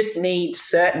 you just need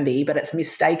certainty, but it's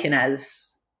mistaken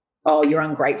as, oh, you're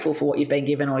ungrateful for what you've been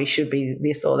given, or you should be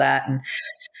this or that.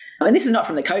 And this is not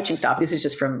from the coaching staff. This is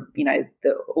just from, the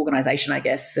organisation, I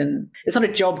guess. And it's not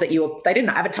a job that they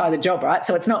didn't advertise the job, right?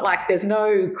 So it's not like there's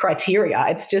no criteria.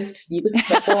 It's just, you just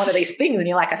perform one of these things and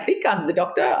you're like, I think I'm the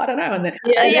doctor. I don't know. And then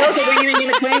you're also ringing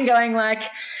in between going like,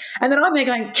 and then I'm there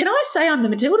going, can I say I'm the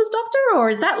Matildas doctor,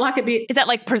 or is that like a bit? Is that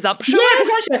like presumptuous? Yeah,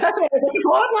 presumptuous. That's what I was looking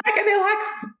for. Like, and they're like,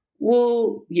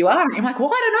 well, you are. And I'm like,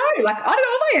 well, I don't know. Like, I don't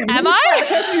know if I am. Am I? The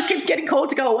person who keeps getting called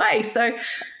to go away. So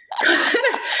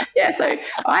yeah,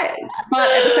 but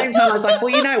at the same time I was like,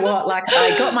 well, you know what, like,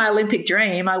 I got my Olympic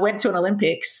dream. I went to an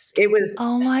Olympics. It was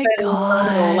phenomenal.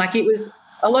 God. Like, it was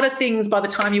a lot of things. By the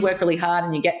time you work really hard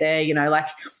and you get there, like,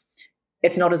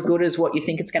 it's not as good as what you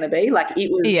think it's going to be. Like,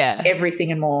 it was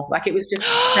everything and more. Like, it was just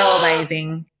so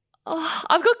amazing. Oh,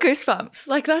 I've got goosebumps.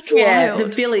 Like, that's wild. The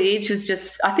village was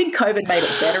just, I think COVID made it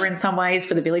better in some ways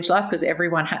for the village life, because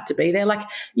everyone had to be there. Like,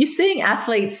 you're seeing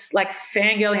athletes like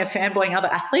fangirling and fanboying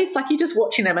other athletes. Like, you're just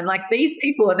watching them and like these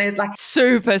people, and they're like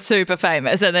super, super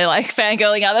famous, and they're like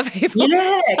fangirling other people.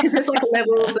 Yeah, because there's like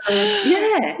levels of,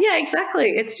 yeah,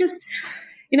 exactly. It's just,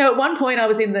 at one point I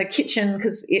was in the kitchen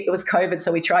because it was COVID,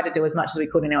 so we tried to do as much as we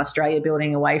could in our Australia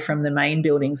building away from the main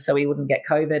building so we wouldn't get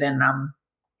COVID. And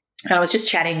I was just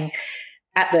chatting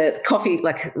at the coffee,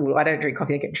 like, well, I don't drink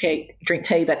coffee, I drink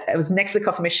tea, but it was next to the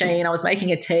coffee machine. I was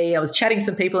making a tea. I was chatting to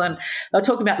some people and they were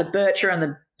talking about the bircher and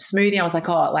the smoothie. I was like,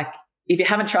 oh, like, if you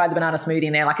haven't tried the banana smoothie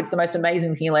in there, like, it's the most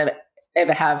amazing thing you'll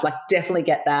ever have. Like, definitely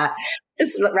get that.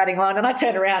 Just ratting on. And I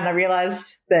turned around and I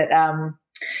realised that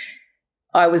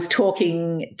I was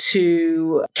talking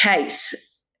to Kate,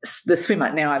 the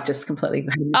swimmer. Now I've just completely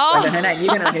forgotten her name. You're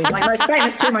going to know who's my most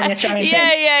famous swimmer in the Australian team.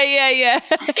 Yeah.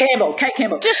 Kate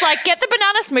Campbell. Just like, get the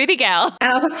banana smoothie gal.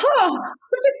 And I was like, I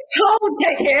just told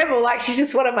Kate Campbell, like, she's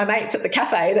just one of my mates at the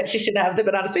cafe, that she should have the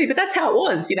banana smoothie. But that's how it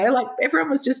was, like,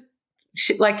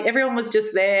 everyone was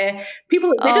just there.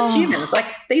 People, they're just humans. Like,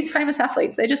 these famous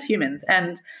athletes, they're just humans.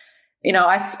 And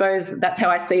I suppose that's how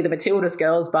I see the Matildas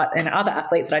girls, but in other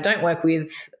athletes that I don't work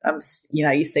with,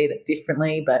 you see that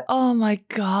differently. But oh my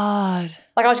God.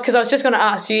 Like, because I was just going to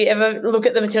ask, do you ever look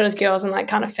at the Matildas girls and like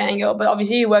kind of fangirl? But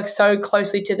obviously you work so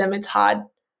closely to them, it's hard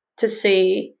to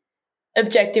see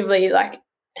objectively like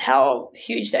how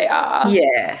huge they are.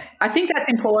 Yeah, I think that's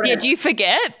important. Yeah, do you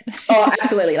forget? Oh,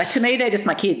 absolutely. Like, to me, they're just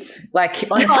my kids. Like,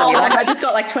 honestly, like, I just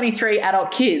got like 23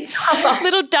 adult kids.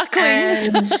 Little ducklings.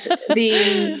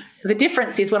 And the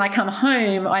difference is when I come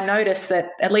home, I notice that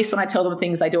at least when I tell them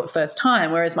things, they do it first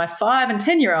time, whereas my 5 and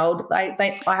 10-year-old, I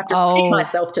have to repeat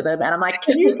myself to them, and I'm like,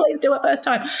 can you please do it first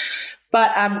time?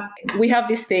 But we have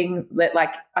this thing that,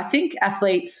 like, I think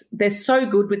athletes, they're so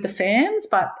good with the fans,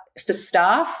 but for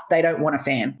staff, they don't want a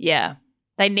fan. Yeah.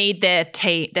 They need their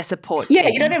support Yeah,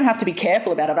 team. you don't even have to be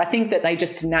careful about it. I think that they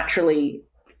just naturally,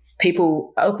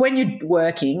 people, when you're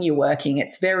working,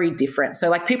 it's very different. So,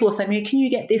 like, people are saying to me, can you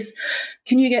get this?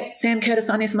 Can you get Sam Curtis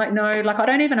on this? I'm like, no, like, I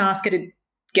don't even ask her to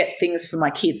get things for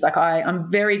my kids. Like, I'm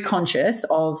very conscious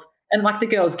of, and like the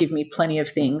girls give me plenty of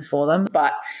things for them,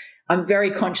 but I'm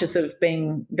very conscious of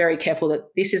being very careful that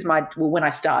this is when I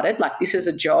started, like, this is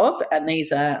a job and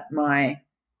these are my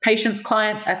patients,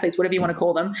 clients, athletes, whatever you want to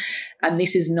call them. And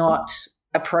this is not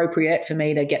appropriate for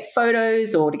me to get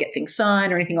photos or to get things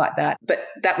signed or anything like that. But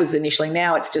that was initially.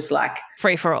 Now it's just like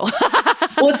free for all.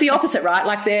 Well, it's the opposite, right?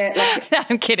 Like, they're like,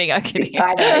 I'm kidding. I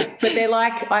know, but they're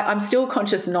like, I'm still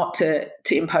conscious not to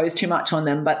impose too much on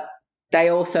them, but they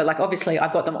also, like, obviously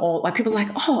I've got them all, like, people are like,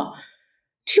 oh,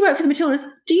 do you work for the Matildas?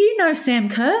 Do you know Sam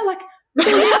Kerr? Like, of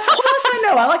course I know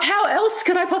her. Like, how else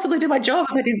could I possibly do my job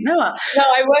if I didn't know her? No,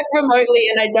 I work remotely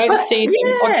and I don't see them.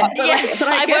 But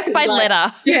I work by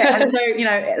letter. Yeah, and so, you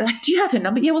know, like, do you have her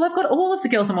number? Yeah, well, I've got all of the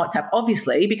girls on WhatsApp,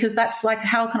 obviously, because that's like,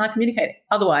 how can I communicate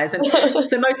otherwise? And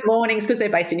so most mornings, because they're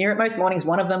based in Europe, most mornings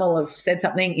one of them will have said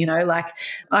something, you know, like,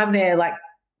 I'm there, like,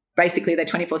 basically their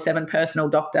 24/7 personal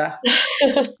doctor,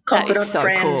 confidant, so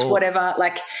friend, cool. whatever.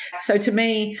 Like, so to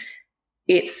me,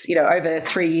 it's, you know, over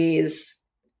 3 years,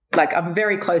 like, I'm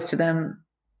very close to them,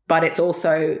 but it's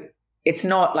also, it's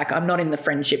not like I'm not in the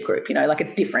friendship group, you know, like,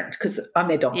 it's different because I'm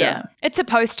their doctor. Yeah, it's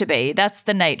supposed to be. That's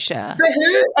the nature. But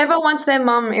whoever wants their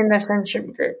mum in their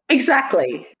friendship group?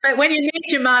 Exactly. But when you need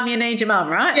your mum, you need your mum,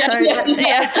 right? Yeah, so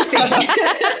that's the thing.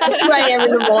 At 2 a.m.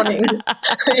 in the morning.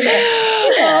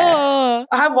 Oh.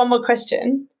 I have one more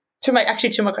question. Two more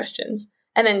questions.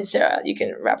 And then, Sarah, you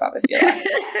can wrap up if you like.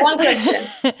 One question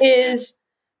is,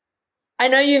 I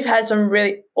know you've had some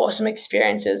really awesome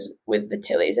experiences with the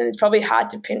Tillies, and it's probably hard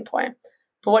to pinpoint,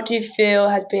 but what do you feel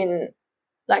has been,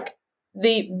 like,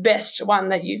 the best one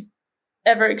that you've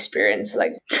ever experienced?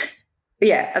 Like,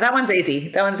 yeah, that one's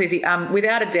easy.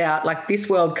 Without a doubt, like, this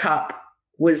World Cup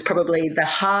was probably the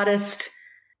hardest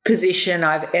position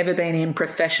I've ever been in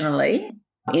professionally,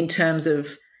 in terms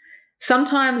of,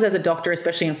 sometimes as a doctor,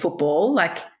 especially in football,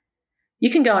 like, you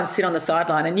can go and sit on the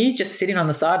sideline and you just sitting on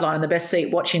the sideline in the best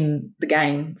seat watching the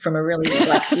game from a really,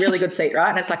 like, really good seat, right?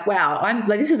 And it's like, wow, I'm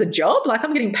like, this is a job. Like,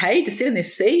 I'm getting paid to sit in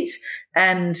this seat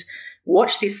and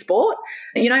watch this sport.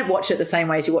 And you don't watch it the same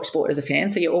way as you watch sport as a fan.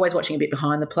 So you're always watching a bit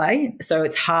behind the play. So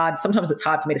it's hard. Sometimes it's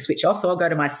hard for me to switch off. So I'll go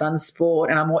to my son's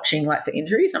sport and I'm watching, like, for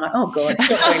injuries. I'm like, oh God,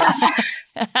 stop doing that.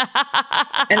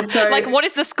 And so, like, what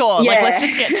is the score? Yeah. Like, let's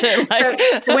just get to,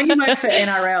 like. So when you work for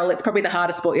NRL, it's probably the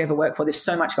hardest sport you ever work for. There's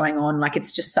so much going on. Like,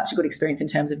 it's just such a good experience in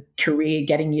terms of career,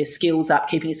 getting your skills up,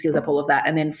 keeping your skills up, all of that.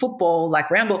 And then football, like,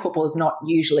 round ball football is not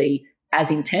usually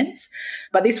as intense.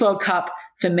 But this World Cup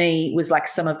for me was like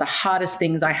some of the hardest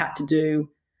things I had to do,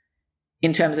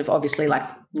 in terms of, obviously, like,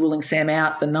 ruling Sam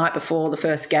out the night before the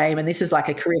first game. And this is like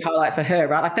a career highlight for her,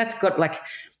 right? Like, that's got, like,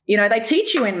 you know, they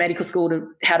teach you in medical school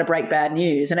how to break bad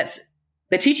news, and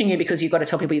they're teaching you because you've got to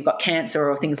tell people you've got cancer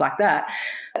or things like that.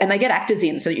 And they get actors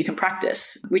in so that you can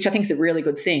practice, which I think is a really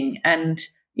good thing. And,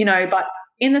 you know, but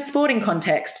in the sporting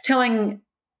context, telling,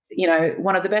 you know,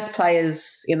 one of the best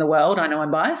players in the world, I know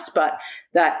I'm biased, but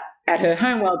that at her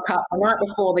home World Cup, the night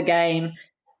before the game,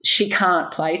 she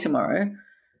can't play tomorrow.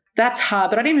 That's hard,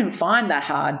 but I didn't even find that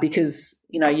hard because,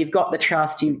 you know, you've got the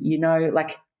trust, you know,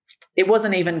 like, it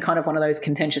wasn't even kind of one of those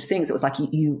contentious things. It was like,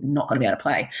 you're not going to be able to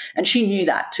play. And she knew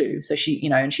that too. So she, you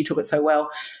know, and she took it so well.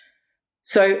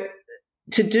 So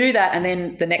to do that, and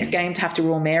then the next game to have to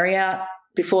rule Mary out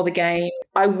before the game,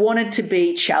 I wanted to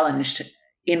be challenged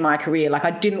in my career. Like,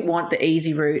 I didn't want the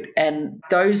easy route. And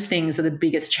those things are the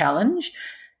biggest challenge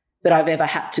that I've ever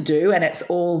had to do. And it's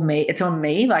all me. It's on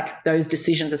me. Like, those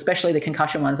decisions, especially the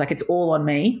concussion ones, like, it's all on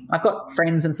me. I've got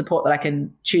friends and support that I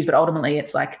can choose, but ultimately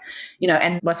it's like, you know,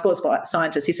 and my sports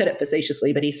scientist, he said it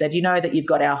facetiously, but he said, you know, that you've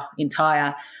got our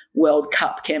entire World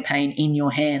Cup campaign in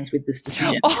your hands with this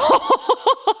decision.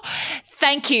 Oh,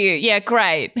 thank you. Yeah,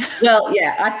 great. Well,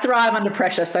 yeah, I thrive under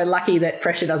pressure. So lucky that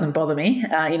pressure doesn't bother me,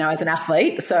 you know, as an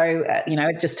athlete. So, you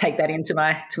know, just take that into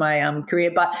my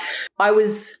career. But I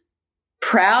was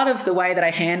proud of the way that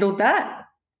I handled that.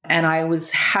 And I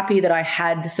was happy that I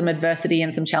had some adversity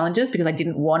and some challenges because I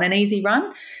didn't want an easy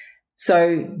run.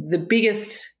 So the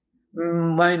biggest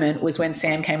moment was when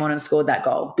Sam came on and scored that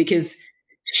goal, because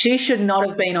she should not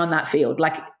have been on that field.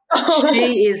 Like,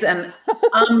 she is an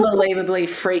unbelievably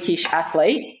freakish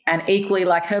athlete, and equally,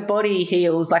 like, her body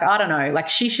heals. Like, I don't know, like,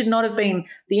 she should not have been,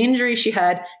 the injury she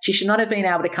had, she should not have been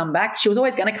able to come back. She was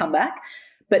always going to come back.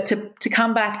 But to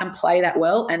come back and play that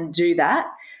well and do that,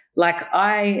 like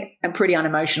I am pretty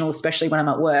unemotional, especially when I'm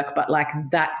at work, but like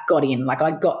that got in. Like I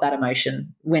got that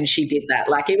emotion when she did that.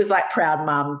 Like it was like proud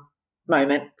mum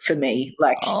moment for me.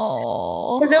 Like,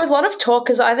 oh, because there was a lot of talk,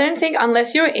 because I don't think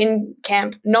unless you were in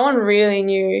camp, no one really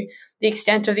knew the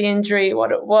extent of the injury,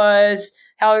 what it was,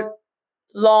 how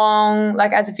long.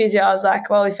 Like as a physio, I was like,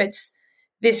 well, if it's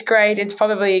this grade, it's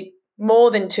probably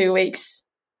more than 2 weeks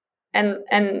and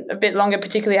a bit longer,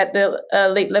 particularly at the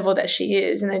elite level that she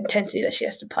is and the intensity that she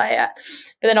has to play at.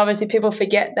 But then obviously people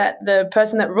forget that the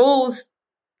person that rules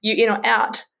you in or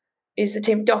out is the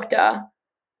team doctor.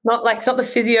 Not like, it's not the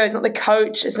physio, it's not the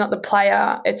coach, it's not the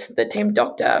player, it's the team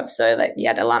doctor. So like you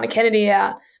had Alana Kennedy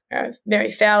out,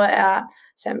 Mary Fowler out,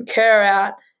 Sam Kerr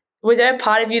out. Was there a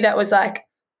part of you that was like,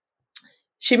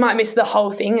 she might miss the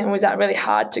whole thing, and was that really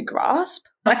hard to grasp?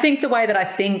 I think the way that I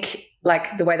think,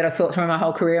 like the way that I've thought through my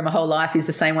whole career, my whole life is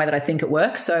the same way that I think it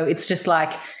works. So it's just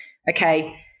like,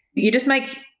 okay, you just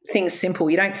make things simple.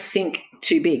 You don't think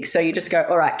too big. So you just go,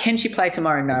 all right, can she play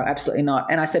tomorrow? No, absolutely not.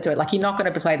 And I said to her, like, you're not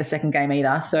going to play the second game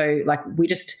either. So like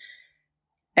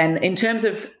and in terms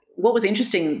of what was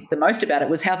interesting the most about it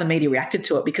was how the media reacted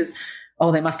to it, because,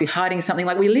 oh, they must be hiding something.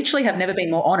 Like we literally have never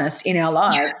been more honest in our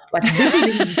lives. Like this is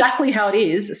exactly how it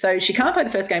is. So she can't play the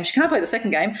first game. She can't play the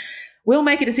second game. We'll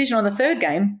make a decision on the third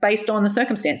game based on the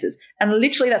circumstances. And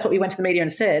literally that's what we went to the media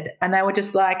and said. And they were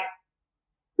just like,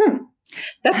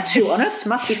 that's too honest.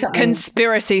 Must be something.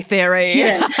 Conspiracy theory.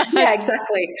 Yeah,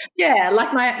 exactly. Yeah,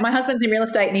 like my husband's in real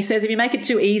estate and he says if you make it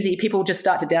too easy, people just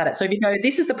start to doubt it. So if you go,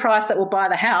 this is the price that will buy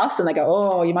the house, and they go,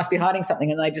 oh, you must be hiding something,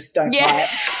 and they just don't buy it.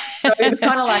 So it was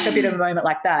kind of like a bit of a moment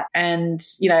like that. And,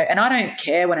 and I don't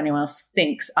care what anyone else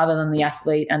thinks other than the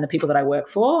athlete and the people that I work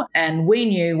for. And we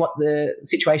knew what the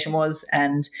situation was,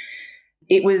 and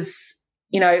it was,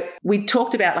 we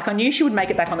talked about, like I knew she would make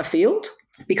it back on the field,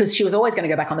 because she was always going to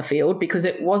go back on the field, because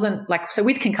it wasn't like, so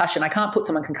with concussion, I can't put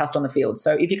someone concussed on the field.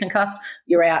 So if you're concussed,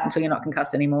 you're out until you're not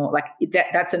concussed anymore. Like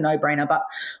that's a no-brainer. But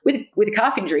with a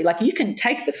calf injury, like you can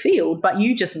take the field, but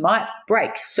you just might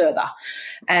break further.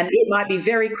 And it might be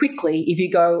very quickly if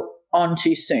you go on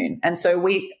too soon. And so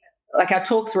our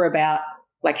talks were about,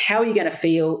 like, how are you going to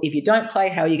feel if you don't play?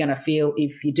 How are you going to feel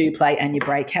if you do play and you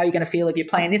break? How are you going to feel if you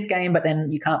play in this game but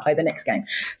then you can't play the next game?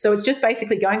 So it's just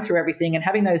basically going through everything and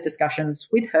having those discussions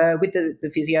with her, with the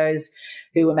physios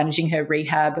who were managing her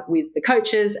rehab, with the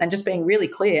coaches, and just being really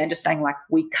clear and just saying, like,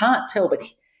 we can't tell, but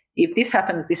if this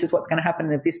happens, this is what's going to happen.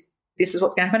 And if this is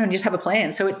what's going to happen, and you just have a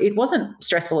plan. So it wasn't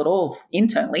stressful at all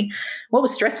internally. What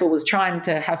was stressful was trying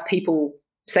to have people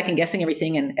second guessing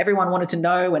everything, and everyone wanted to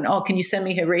know, and, oh, can you send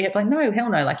me her rehab? Like, no, hell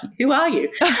no. Like, who are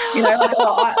you? Like,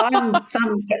 oh, I'm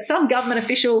some government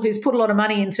official who's put a lot of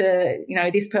money into,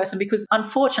 this person, because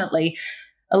unfortunately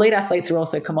elite athletes are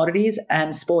also commodities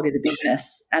and sport is a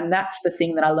business. And that's the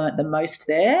thing that I learned the most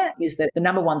there, is that the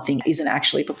number one thing isn't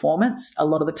actually performance a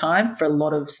lot of the time for a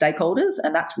lot of stakeholders.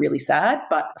 And that's really sad.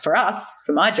 But for us,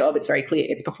 for my job, it's very clear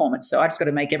it's performance. So I just got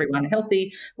to make everyone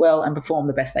healthy, well, and perform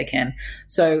the best they can.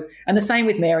 So, and the same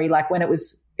with Mary, like when it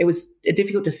was a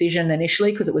difficult decision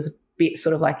initially, because it was a bit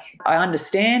sort of like, I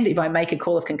understand if I make a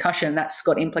call of concussion, that's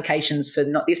got implications for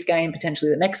not this game,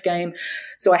 potentially the next game.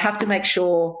 So I have to make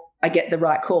sure I get the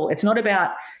right call. It's not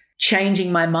about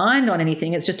changing my mind on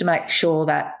anything. It's just to make sure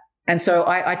that, and so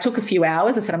I took a few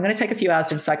hours. I said, I'm going to take a few hours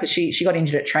to decide, because she got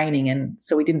injured at training. And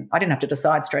so I didn't have to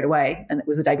decide straight away. And it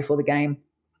was the day before the game.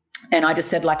 And I just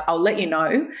said, like, I'll let you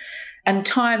know. And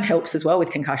time helps as well with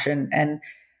concussion. And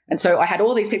so I had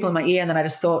all these people in my ear, and then I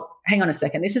just thought, hang on a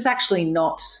second, this is actually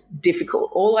not difficult.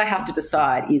 All I have to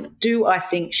decide is, do I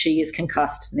think she is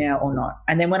concussed now or not?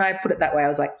 And then when I put it that way, I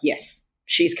was like, yes,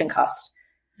 she's concussed.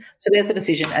 So there's the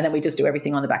decision, and then we just do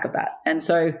everything on the back of that. And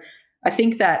so I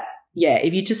think that,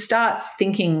 if you just start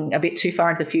thinking a bit too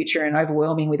far into the future and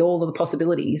overwhelming with all of the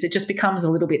possibilities, it just becomes a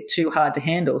little bit too hard to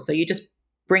handle. So you just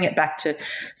bring it back to,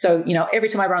 so, every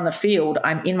time I run the field,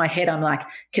 I'm in my head, I'm like,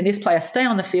 can this player stay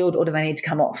on the field or do they need to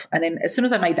come off? And then as soon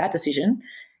as I made that decision,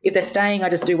 if they're staying, I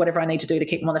just do whatever I need to do to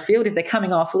keep them on the field. If they're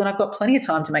coming off, well, then I've got plenty of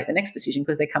time to make the next decision,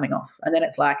 because they're coming off. And then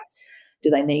it's like,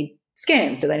 do they need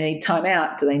scans? Do they need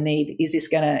timeout? Do they need, is this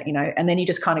going to, and then you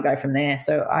just kind of go from there.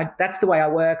 So that's the way I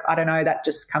work. I don't know, that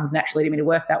just comes naturally to me to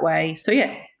work that way. So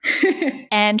yeah.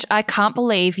 And I can't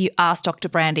believe you asked Dr.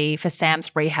 Brandi for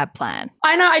Sam's rehab plan.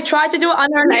 I know, I tried to do it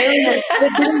under an alias, but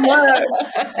it didn't work.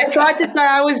 I tried to say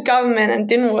I was government and it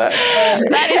didn't work. So.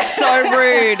 That is so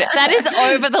rude. That is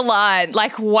over the line.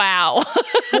 Like, wow.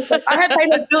 I have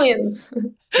paid her billions.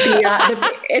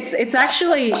 It's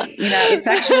actually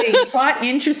quite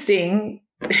interesting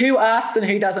who asks and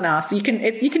who doesn't ask. You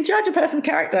can judge a person's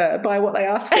character by what they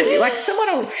ask for you. Like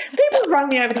people have rung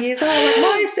me over the years. Oh, like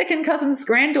my second cousin's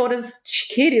granddaughter's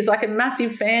kid is like a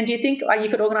massive fan. Do you think you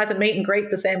could organise a meet and greet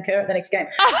for Sam Kerr at the next game?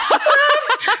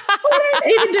 I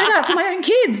don't even do that for my own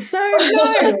kids. So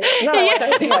no, I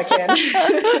don't think I can.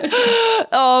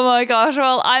 Oh my gosh.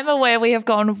 Well, I'm aware we have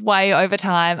gone way over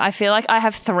time. I feel like I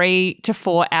have 3 to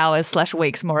 4 hours /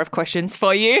 weeks more of questions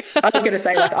for you. I was going to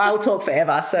say, I'll talk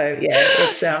forever. So yeah,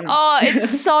 it's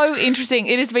it's so interesting.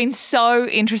 It has been so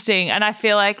interesting, and I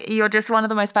feel like you're just one of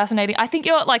the most fascinating. I think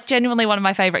you're genuinely one of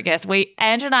my favorite guests.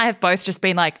 Ange and I have both just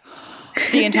been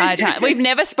the entire time. We've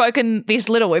never spoken this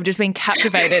little. We've just been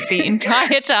captivated the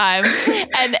entire time.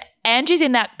 And Angie's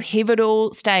in that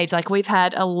pivotal stage. We've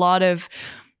had a lot of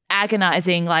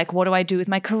agonizing, what do I do with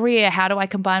my career? How do I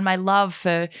combine my love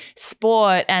for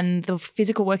sport and the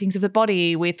physical workings of the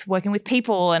body with working with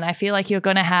people? And I feel like you're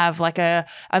going to have a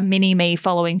mini me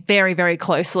following very, very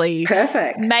closely.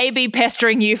 Perfect. Maybe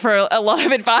pestering you for a lot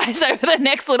of advice over the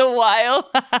next little while.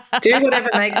 Do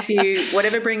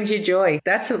whatever brings you joy.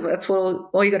 That's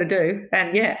all you got to do.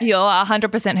 And yeah. You're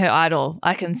 100% her idol.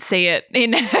 I can see it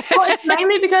in her. Well, it's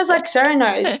mainly because Sarah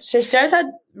knows. Sarah's had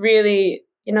really,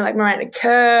 Miranda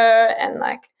Kerr and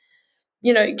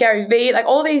Gary Vee,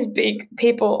 all these big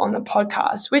people on the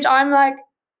podcast, which I'm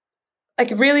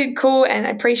really cool and I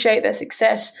appreciate their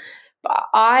success. But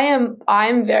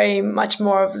I'm very much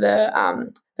more of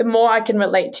the more I can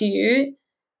relate to you,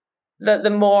 the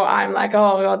more I'm oh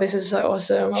God, this is so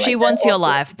awesome. She wants your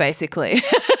life, basically.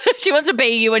 She wants to be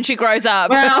you when she grows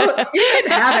up. Well, you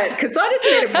can have it because I just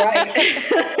need a break.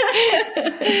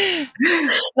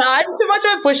 No, I'm too much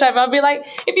of a pushover. I'll be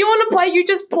if you want to play, you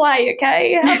just play,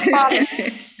 okay? Have fun.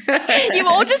 You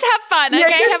all just have fun,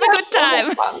 okay? Have a good time.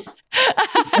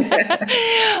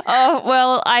 Oh,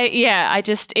 well,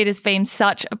 it has been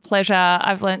such a pleasure.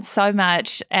 I've learned so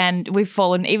much and we've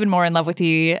fallen even more in love with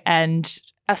you and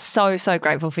are so, so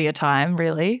grateful for your time,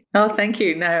 really. Oh, thank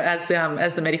you. No, as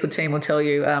the medical team will tell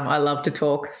you, I love to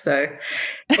talk, so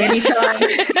anytime.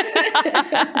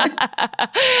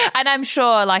 And I'm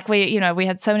sure we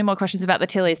had so many more questions about the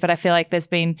Tillies, but I feel like there's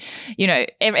been,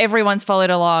 everyone's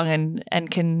followed along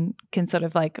and can sort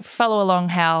of follow along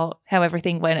how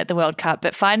everything went at the World Cup,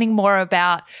 but finding more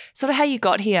about sort of how you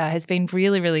got here has been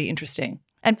really, really interesting.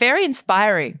 And very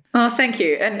inspiring. Oh, thank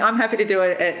you. And I'm happy to do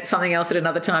it at something else at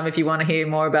another time if you want to hear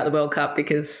more about the World Cup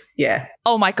because, yeah.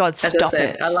 Oh, my God, stop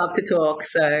it. I love to talk,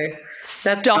 so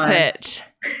that's Stop fine. it.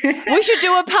 We should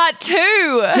do a part 2.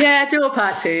 Yeah, do a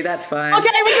part 2. That's fine. Okay,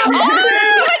 we're doing we're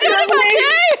doing a part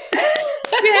 2.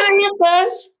 Yeah, you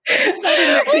first. I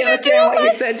didn't actually understand what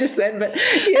you said just then, but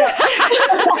yeah.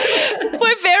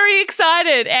 We're very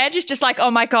excited. Ange is just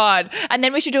oh my God. And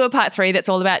then we should do a part 3 that's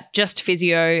all about just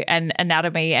physio and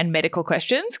anatomy and medical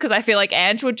questions because I feel like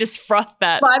Ange would just froth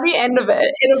that. By the end of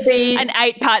it, it'll be an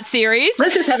 8-part series.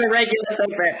 Let's just have a regular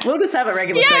segment. We'll just have a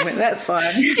regular segment. That's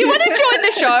fine. Do you want to join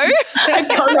the show? I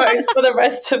co-host for the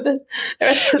rest of the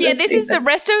this is the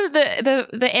rest of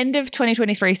the end of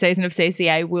 2023 season of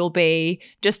CCA will be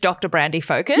just Dr. Brandi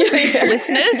focused.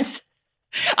 Listeners,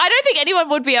 I don't think anyone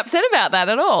would be upset about that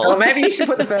at all. Well, maybe you should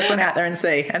put the first one out there and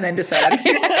see and then decide.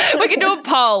 We can do a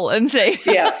poll and see.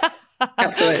 Yeah.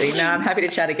 Absolutely. No, I'm happy to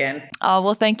chat again. Oh,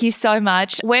 well, thank you so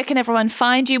much. Where can everyone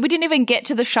find you? We didn't even get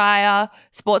to the Shire,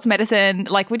 sports medicine.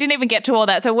 We didn't even get to all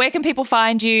that. So where can people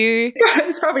find you?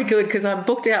 It's probably good because I'm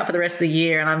booked out for the rest of the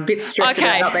year and I'm a bit stressed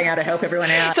about not being able to help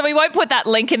everyone out. So we won't put that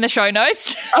link in the show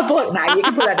notes. You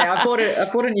can put that down. I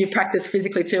bought a new practice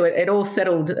physically too. It all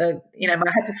settled. I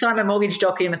had to sign my mortgage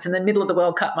documents in the middle of the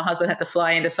World Cup. My husband had to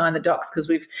fly in to sign the docs because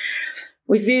we've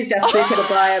used our super to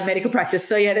buy a medical practice.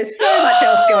 So, yeah, there's so much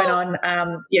else going on.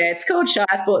 It's called Shire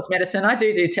Sports Medicine. I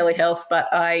do telehealth, but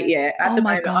at the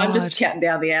moment I'm just counting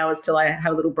down the hours till I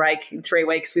have a little break in 3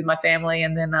 weeks with my family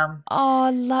and then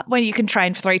when you can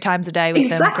train for 3 times a day with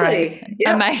them. Great.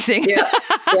 Yep. Amazing. Yeah.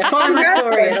 Follow my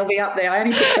story and it'll be up there. I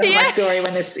only put some of my story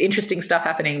when there's interesting stuff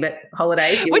happening, but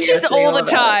holidays. Which is all the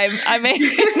time. I mean,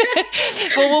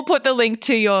 well, we'll put the link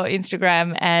to your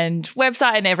Instagram and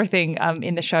website and everything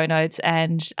in the show notes.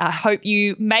 And I hope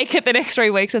you make it the next 3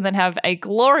 weeks and then have a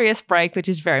glorious break, which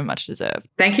is very much deserved.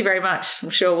 Thank you very much. I'm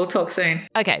sure we'll talk soon.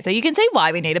 Okay, so you can see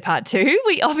why we need a part 2.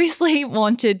 We obviously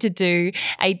wanted to do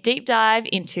a deep dive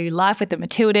into life with the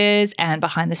Matildas and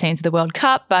behind the scenes of the World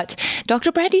Cup, but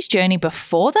Dr. Brandi's journey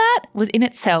before that was in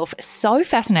itself so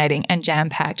fascinating and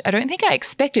jam-packed. I don't think I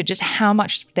expected just how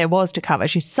much there was to cover.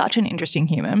 She's such an interesting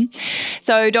human.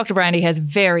 So Dr. Brandi has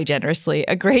very generously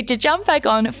agreed to jump back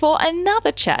on for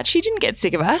another chat. She didn't get get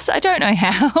sick of us. I don't know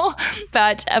how,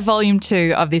 but a volume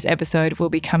 2 of this episode will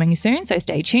be coming soon, so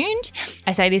stay tuned.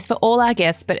 I say this for all our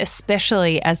guests, but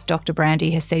especially as Dr.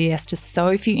 Brandi has said yes to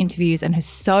so few interviews and has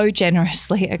so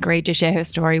generously agreed to share her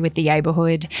story with the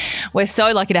neighbourhood. We're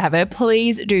so lucky to have her.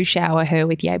 Please do shower her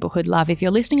with neighbourhood love if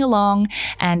you're listening along,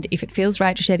 and if it feels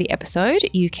right to share the episode,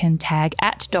 you can tag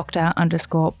at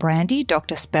Dr._Brandi,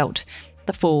 Dr. spelt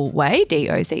the full way,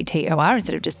 DOCTOR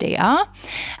instead of just DR,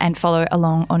 and follow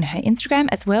along on her Instagram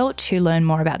as well to learn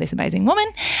more about this amazing woman.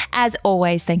 As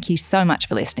always, thank you so much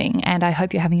for listening, and I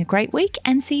hope you're having a great week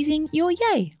and seizing your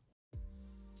yay.